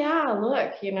 oh yeah,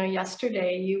 look,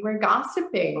 yesterday you were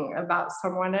gossiping about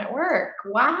someone at work.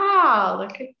 Wow,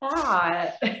 look at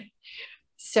that.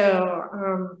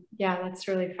 So yeah, that's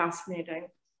really fascinating.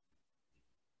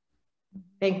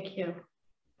 Thank you.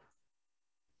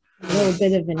 A little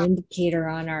bit of an indicator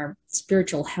on our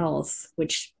spiritual health,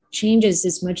 which changes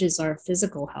as much as our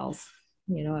physical health.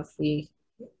 If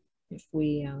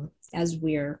we as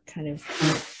we're kind of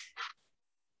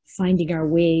finding our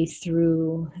way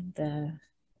through the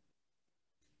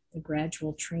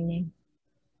gradual training,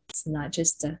 it's not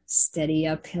just a steady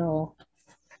uphill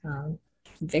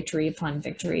victory upon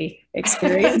victory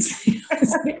experience.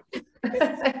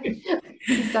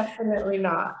 Definitely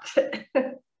not.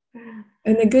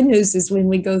 And the good news is when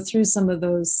we go through some of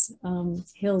those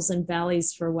hills and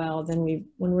valleys for a while, then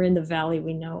when we're in the valley,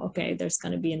 we know, okay, there's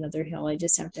going to be another hill. I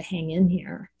just have to hang in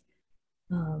here.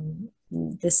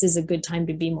 This is a good time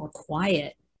to be more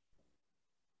quiet.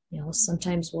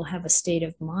 Sometimes we'll have a state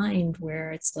of mind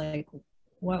where it's like,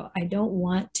 well, I don't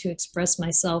want to express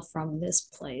myself from this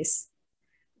place.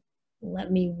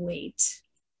 Let me wait.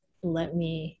 Let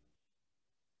me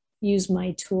use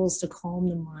my tools to calm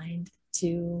the mind,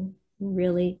 to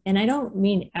really, and I don't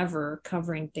mean ever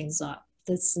covering things up.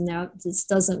 This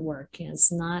doesn't work.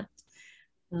 It's not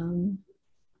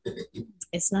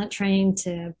trying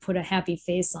to put a happy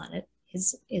face on it.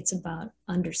 It's about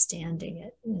understanding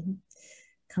it. And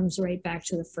it comes right back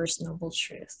to the first noble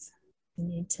truth. We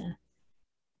need to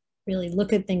really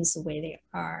look at things the way they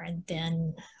are and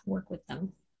then work with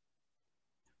them.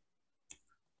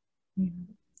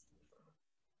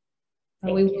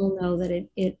 But we will know that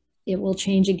it will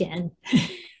change again,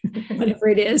 whatever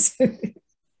it is.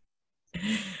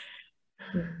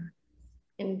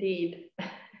 Indeed. Yeah,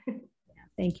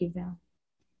 thank you, Val.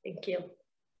 Thank you.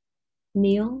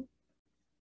 Neil?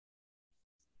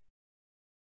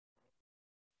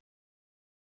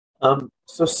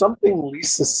 So something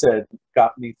Lisa said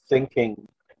got me thinking.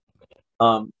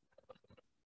 I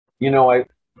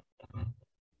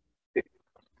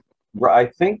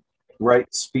think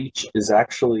right speech is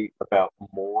actually about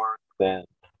more than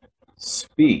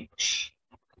speech,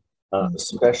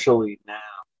 especially now,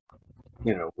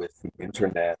 with the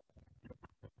internet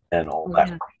and all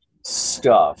that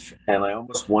stuff. And I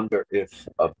almost wonder if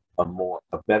a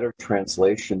better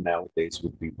translation nowadays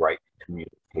would be right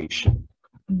communication.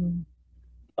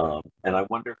 And I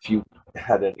wonder if you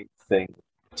had anything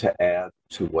to add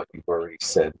to what you've already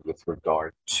said with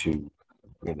regard to,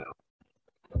 you know,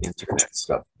 internet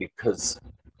stuff, because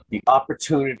the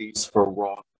opportunities for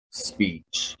wrong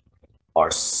speech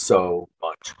are so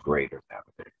much greater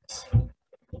nowadays.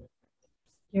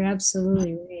 You're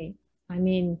absolutely right. I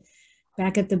mean,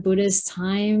 back at the Buddha's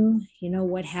time, you know,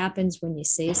 what happens when you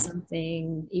say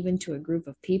something, even to a group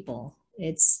of people,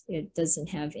 it doesn't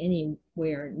have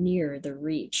anywhere near the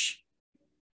reach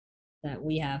that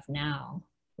we have now.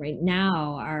 Right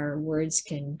now, our words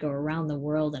can go around the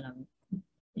world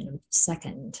in a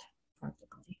second,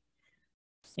 practically.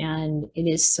 And it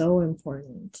is so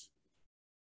important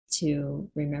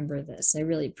to remember this. I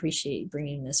really appreciate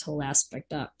bringing this whole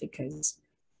aspect up because,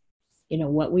 you know,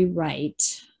 what we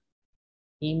write,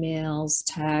 emails,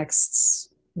 texts,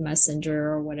 messenger,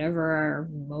 or whatever our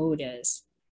mode is,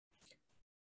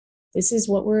 this is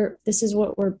what we're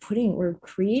putting, we're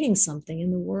creating something in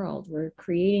the world. We're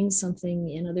creating something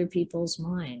in other people's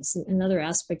minds. Another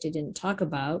aspect I didn't talk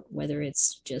about, whether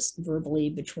it's just verbally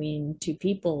between two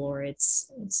people or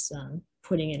it's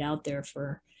putting it out there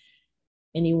for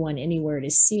anyone, anywhere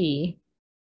to see,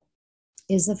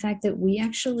 is the fact that we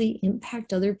actually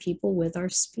impact other people with our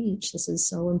speech. This is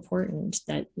so important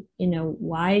that, you know,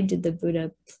 why did the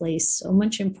Buddha place so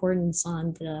much importance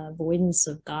on the avoidance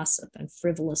of gossip and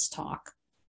frivolous talk?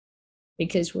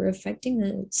 Because we're affecting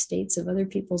the states of other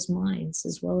people's minds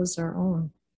as well as our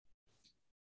own.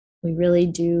 We really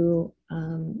do,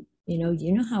 you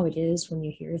know how it is when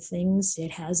you hear things,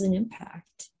 it has an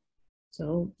impact.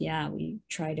 So yeah, we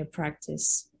try to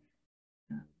practice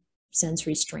sense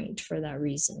restraint for that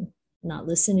reason, not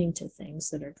listening to things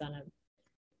that are going to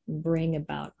bring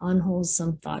about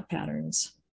unwholesome thought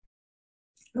patterns.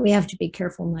 We have to be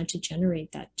careful not to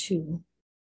generate that too.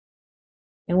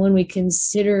 And when we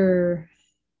consider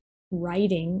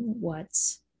writing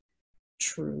what's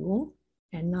true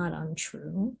and not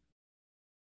untrue,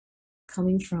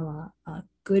 coming from a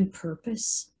good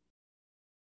purpose,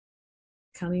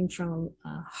 coming from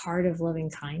a heart of loving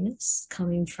kindness,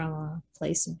 coming from a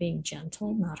place of being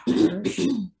gentle, not harsh,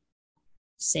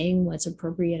 saying what's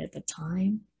appropriate at the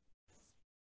time,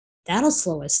 that'll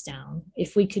slow us down.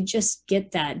 If we could just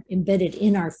get that embedded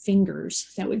in our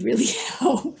fingers, that would really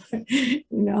help. You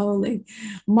know, like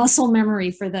muscle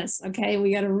memory for this. Okay,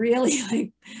 we got to really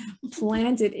like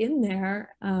plant it in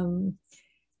there, and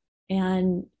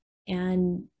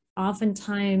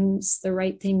oftentimes the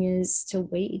right thing is to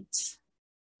wait.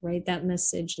 Write that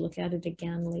message, look at it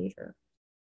again later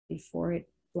before it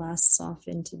blasts off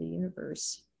into the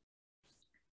universe.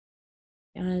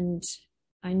 And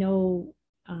I know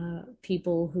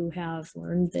people who have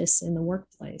learned this in the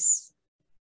workplace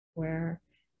where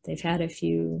they've had a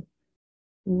few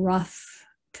rough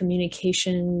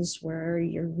communications where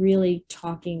you're really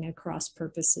talking across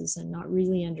purposes and not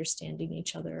really understanding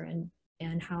each other,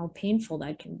 and how painful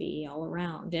that can be all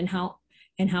around, and how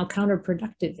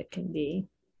counterproductive it can be.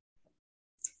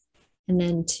 And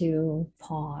then to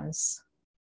pause.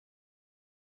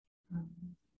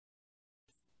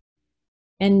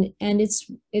 And it's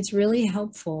really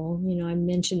helpful. You know, I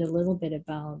mentioned a little bit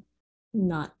about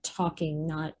not talking,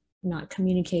 not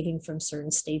communicating from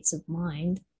certain states of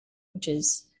mind, which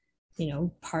is, you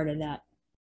know, part of that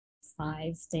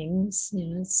 5 things. You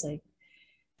know, it's like,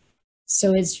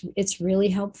 so it's really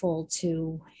helpful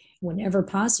to, whenever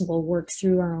possible, work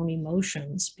through our own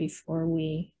emotions before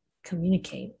we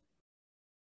communicate.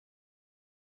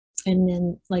 And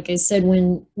then, like I said,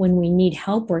 when we need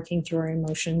help working through our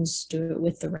emotions, do it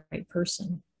with the right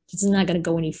person. It's not going to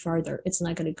go any farther. It's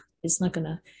not going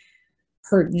to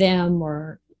hurt them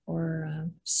or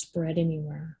spread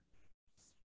anywhere.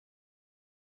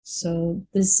 So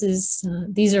this is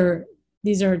these are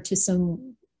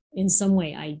in some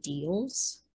way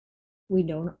ideals.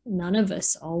 None of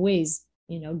us always,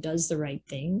 you know, does the right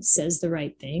thing, says the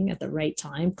right thing at the right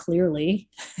time, clearly,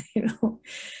 you know.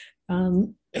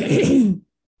 A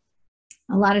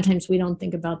lot of times we don't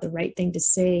think about the right thing to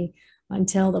say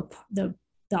until the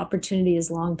opportunity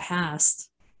is long past.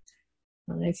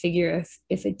 And I figure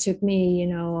if it took me, you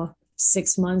know,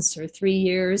 6 months or 3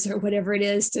 years or whatever it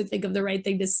is to think of the right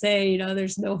thing to say, you know,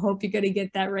 there's no hope you're going to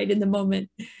get that right in the moment.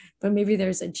 But maybe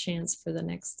there's a chance for the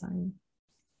next time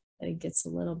that it gets a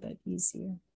little bit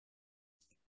easier.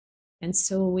 And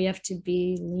so we have to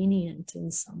be lenient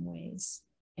in some ways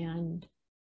and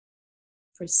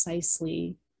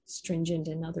precisely stringent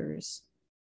in others.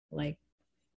 Like,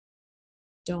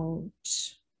 don't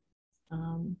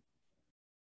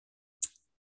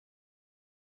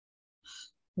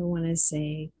I want to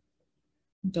say,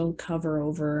 don't cover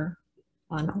over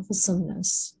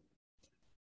unwholesomeness,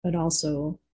 but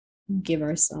also give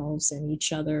ourselves and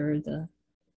each other the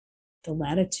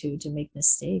latitude to make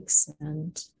mistakes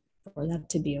and for that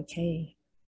to be okay.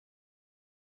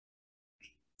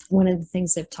 One of the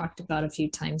things I've talked about a few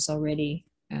times already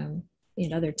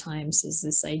in other times is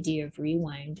this idea of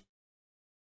rewind.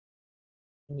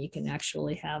 And you can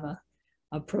actually have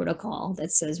a protocol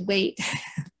that says, wait,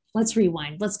 let's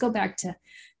rewind. Let's go back to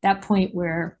that point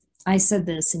where I said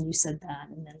this and you said that,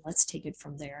 and then let's take it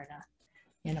from there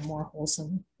in a more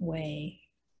wholesome way.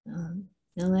 And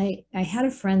I had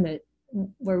a friend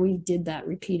where we did that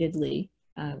repeatedly.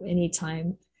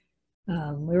 Anytime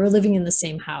we were living in the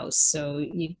same house, so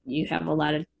you have a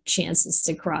lot of chances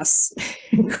to cross,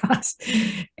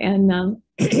 and and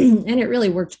it really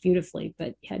worked beautifully.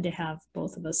 But you had to have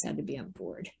both of us had to be on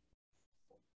board,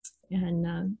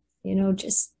 and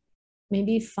just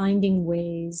maybe finding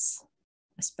ways,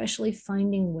 especially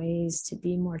finding ways to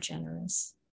be more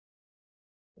generous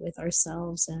with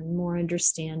ourselves and more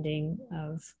understanding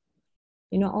of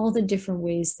all the different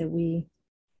ways that we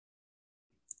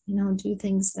do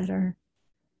things that are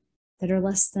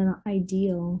less than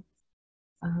ideal,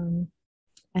 and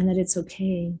that it's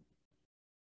okay.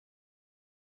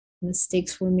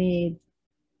 Mistakes were made.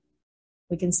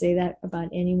 We can say that about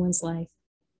anyone's life,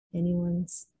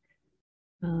 anyone's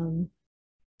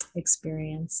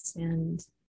experience, and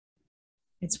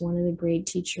it's one of the great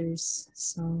teachers.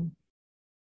 So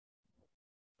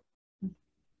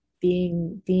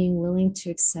being willing to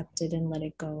accept it and let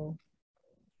it go,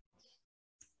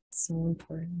 so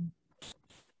important.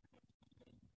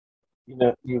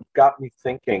 You've got me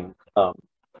thinking.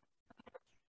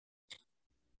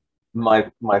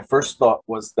 My first thought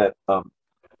was that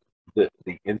the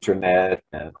internet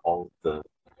and all of the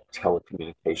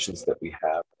telecommunications that we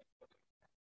have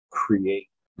create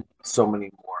so many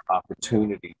more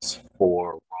opportunities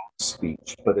for wrong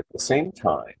speech, but at the same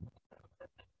time,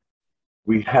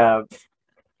 we have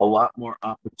a lot more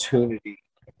opportunity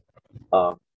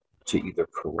to either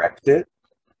correct it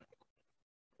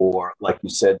or, like you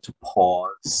said, to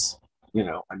pause. When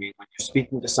you're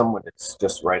speaking to someone, it's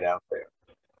just right out there.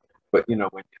 But,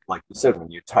 like you said, when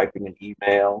you're typing an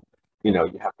email, you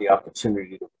have the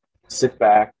opportunity to sit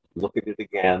back, look at it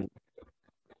again.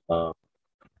 So,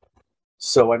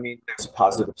 there's a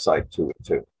positive side to it,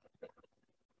 too.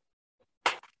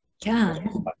 Yeah.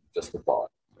 Just a thought.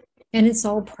 And it's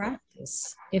all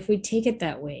practice if we take it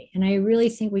that way. And I really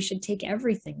think we should take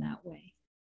everything that way.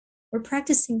 We're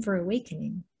practicing for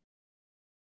awakening.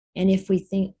 And if we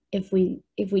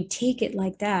take it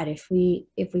like that, if we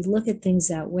look at things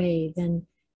that way, then,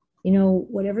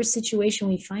 whatever situation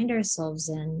we find ourselves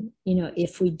in,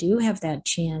 if we do have that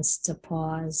chance to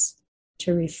pause,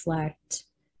 to reflect,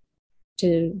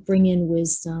 to bring in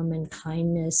wisdom and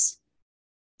kindness,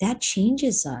 that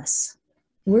changes us.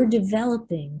 We're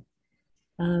developing.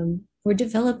 We're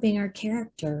developing our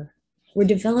character. We're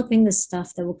developing the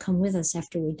stuff that will come with us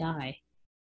after we die.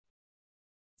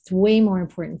 It's way more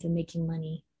important than making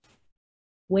money.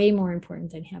 Way more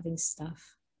important than having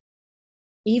stuff.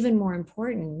 Even more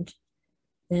important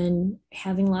than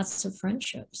having lots of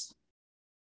friendships.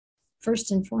 First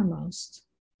and foremost,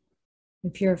 we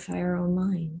purify our own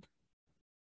mind,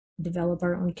 develop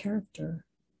our own character.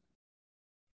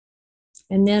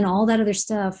 And then all that other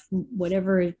stuff,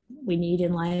 whatever we need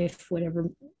in life, whatever,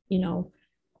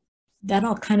 that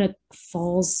all kind of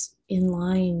falls in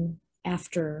line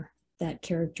after that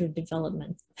character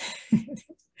development.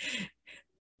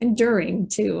 And during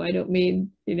too, I don't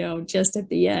mean, just at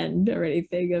the end or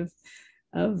anything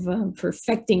of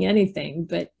perfecting anything,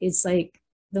 but it's like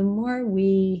the more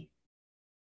we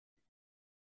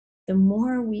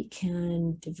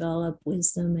can develop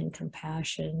wisdom and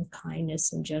compassion,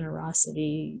 kindness and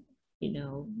generosity,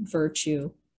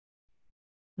 virtue,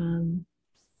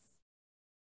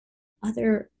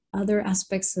 other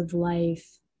aspects of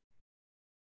life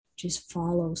just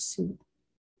follow suit.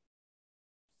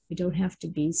 We don't have to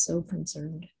be so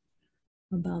concerned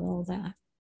about all that.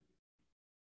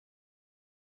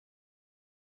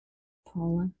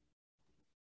 Paula?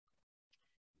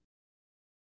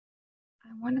 I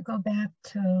want to go back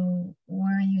to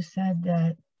where you said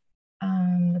that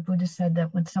the Buddha said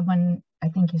that when someone, I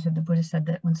think you said the Buddha said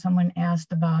that when someone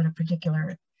asked about a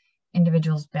particular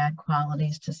individual's bad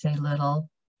qualities to say little,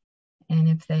 and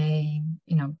if they,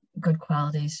 good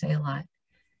qualities, say a lot.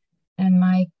 And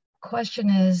my question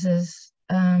is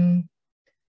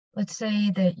let's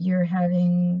say that you're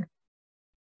having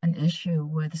an issue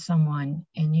with someone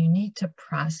and you need to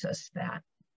process that.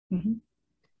 Mm-hmm.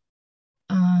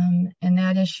 And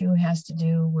that issue has to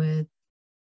do with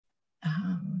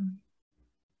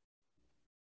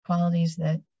qualities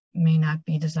that may not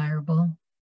be desirable.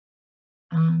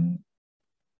 And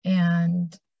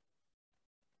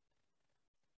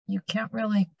you can't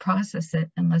really process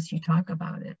it unless you talk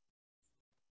about it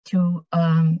to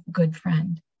a good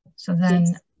friend. So then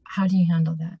how do you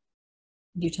handle that?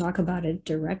 You talk about it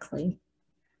directly.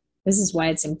 This is why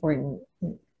it's important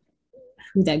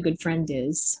who that good friend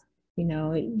is. You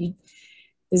know,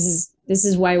 this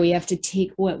is why we have to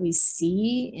take what we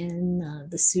see in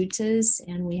the suttas,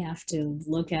 and we have to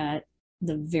look at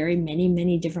the very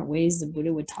many different ways the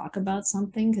Buddha would talk about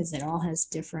something, because it all has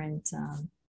different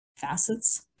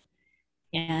facets.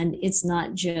 And it's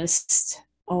not just,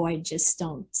 oh, I just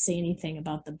don't say anything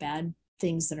about the bad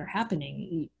things that are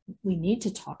happening. We need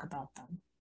to talk about them.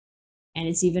 And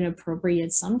it's even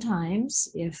appropriate sometimes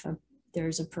if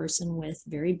there's a person with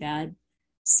very bad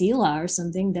sila or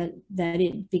something, that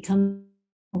it becomes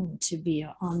to be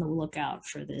on the lookout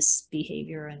for this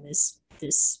behavior and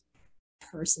this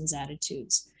person's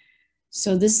attitudes.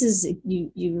 So this is,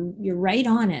 you're right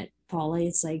on it, Paula.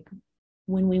 It's like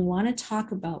when we want to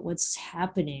talk about what's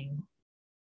happening,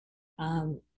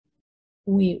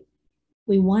 we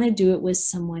want to do it with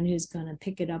someone who's going to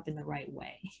pick it up in the right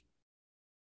way.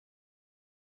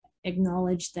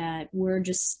 Acknowledge that we're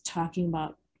just talking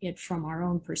about it from our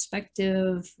own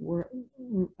perspective. We're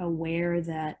aware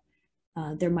that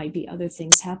there might be other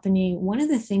things happening. One of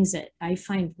the things that I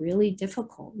find really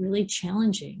difficult, really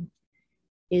challenging,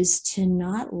 is to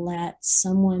not let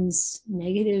someone's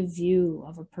negative view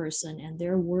of a person and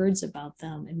their words about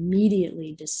them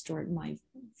immediately distort my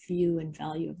view and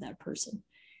value of that person.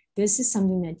 This is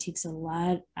something that takes a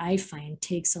lot, I find,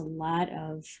 takes a lot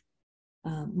of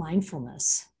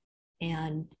mindfulness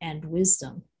and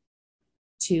wisdom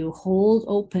to hold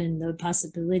open the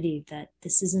possibility that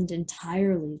this isn't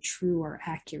entirely true or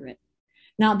accurate.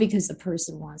 Not because the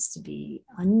person wants to be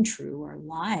untrue or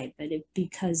lie, but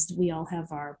because we all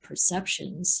have our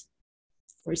perceptions.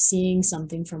 We're seeing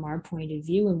something from our point of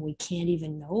view and we can't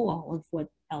even know all of what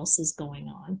else is going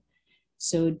on.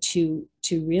 So to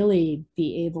really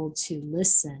be able to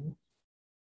listen,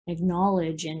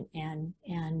 acknowledge and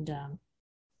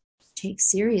take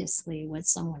seriously what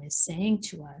someone is saying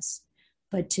to us,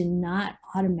 but to not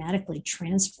automatically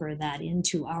transfer that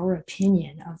into our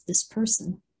opinion of this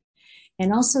person.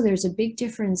 And also there's a big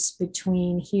difference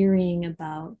between hearing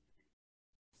about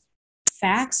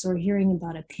facts or hearing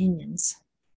about opinions.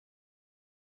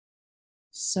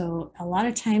 So a lot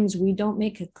of times we don't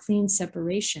make a clean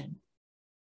separation.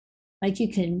 Like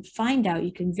you can find out,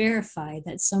 you can verify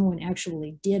that someone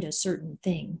actually did a certain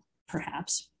thing,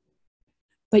 perhaps,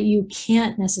 but you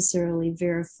can't necessarily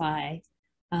verify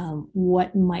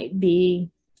what might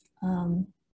be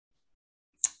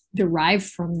derived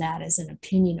from that as an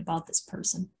opinion about this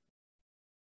person.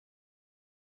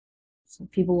 So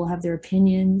people will have their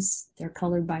opinions, they're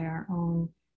colored by our own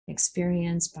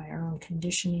experience, by our own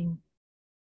conditioning.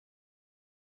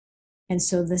 And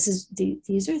so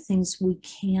these are things we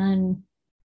can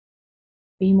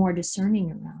be more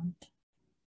discerning around,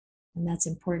 and that's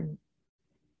important.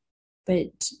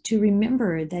 But to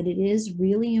remember that it is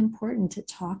really important to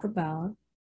talk about,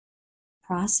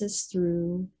 process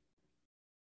through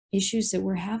issues that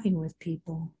we're having with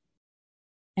people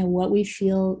and what we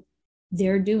feel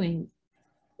they're doing.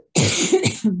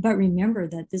 But remember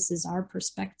that this is our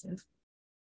perspective.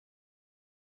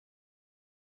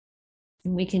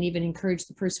 And we can even encourage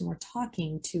the person we're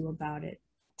talking to about it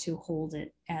to hold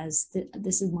it as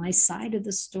this is my side of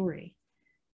the story.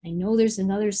 I know there's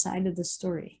another side of the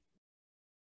story,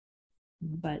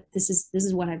 but this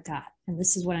is what I've got, and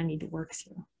this is what I need to work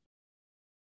through.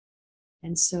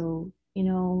 And so, you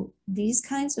know, these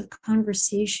kinds of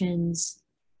conversations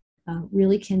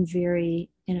really can vary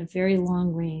in a very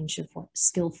long range of what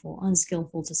skillful,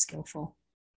 unskillful to skillful.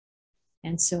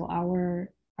 And so our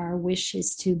wish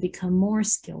is to become more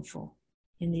skillful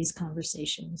in these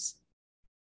conversations.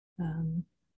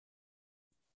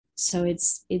 So it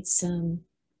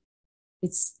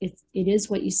is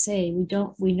what you say.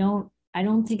 I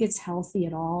don't think it's healthy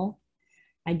at all.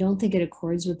 I don't think it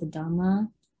accords with the Dhamma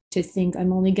to think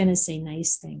I'm only going to say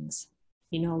nice things.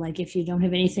 You know, like if you don't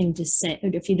have anything to say,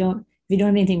 if you don't have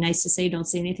anything nice to say, don't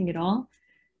say anything at all.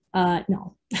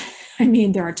 No, I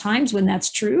mean, there are times when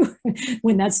that's true,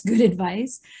 when that's good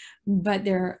advice, but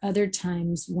there are other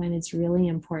times when it's really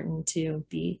important to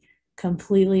be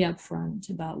completely upfront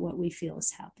about what we feel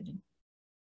is happening.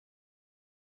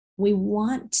 We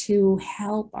want to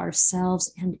help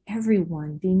ourselves and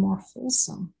everyone be more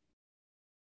wholesome.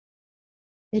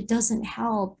 It doesn't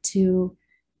help to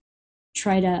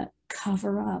try to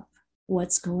cover up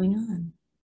what's going on.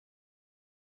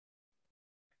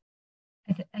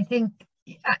 I think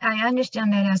I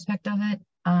understand that aspect of it.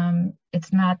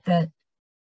 it's not that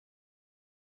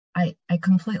I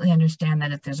completely understand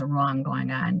that if there's a wrong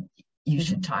going on, you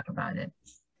should talk about it.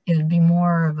 It would be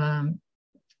more of a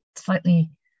slightly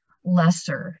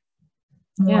lesser,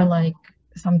 more like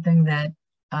something that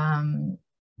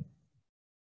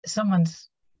someone's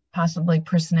possibly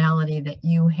personality that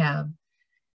you have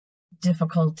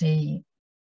difficulty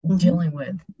dealing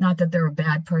with. Not that they're a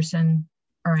bad person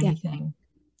or anything.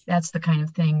 That's the kind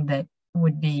of thing that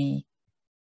would be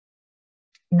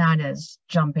not as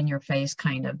jump in your face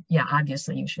kind of, yeah,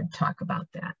 obviously you should talk about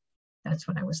that. That's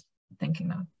what I was thinking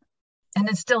of. And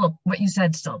it's still, what you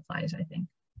said still applies, I think.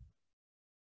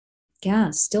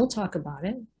 Yeah, still talk about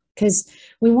it, because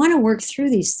we want to work through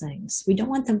these things. We don't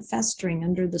want them festering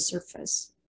under the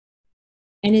surface.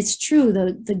 And it's true,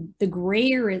 the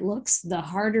grayer it looks, the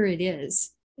harder it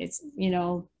is. It's,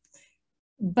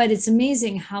 but it's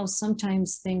amazing how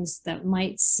sometimes things that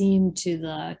might seem to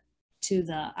the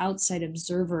outside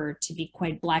observer to be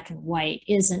quite black and white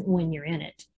isn't when you're in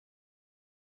it.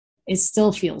 It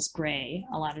still feels gray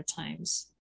a lot of times,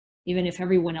 even if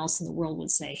everyone else in the world would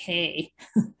say, hey,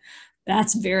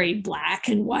 that's very black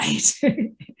and white.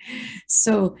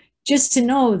 So just to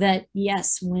know that,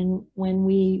 yes, when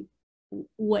we,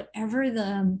 whatever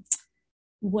the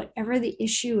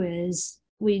issue is,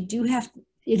 we do have,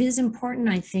 it is important,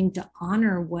 I think, to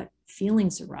honor what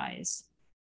feelings arise.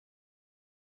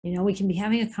 We can be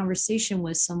having a conversation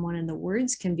with someone and the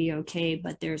words can be okay,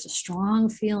 but there's a strong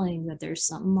feeling that there's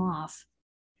something off.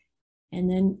 And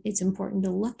then it's important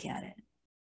to look at it.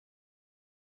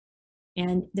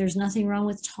 And there's nothing wrong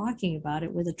with talking about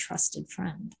it with a trusted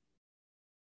friend,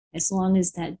 as long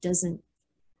as that doesn't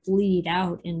bleed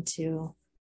out into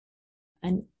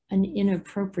an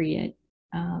inappropriate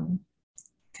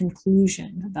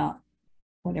conclusion about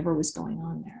whatever was going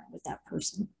on there with that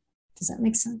person. Does that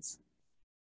make sense?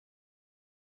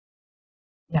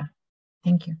 Yeah,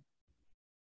 thank you.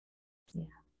 Yeah.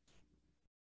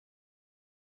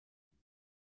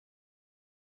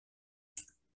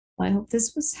 Well, I hope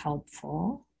this was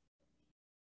helpful.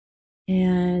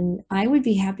 And I would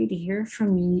be happy to hear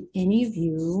from any of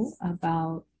you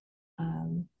about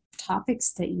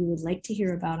topics that you would like to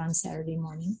hear about on Saturday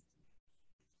morning.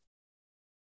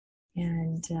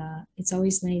 And it's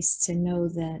always nice to know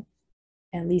that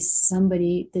at least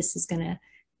somebody, this is going to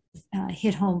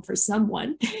hit home for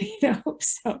someone,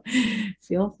 so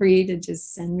feel free to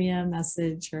just send me a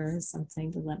message or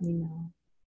something to let me know.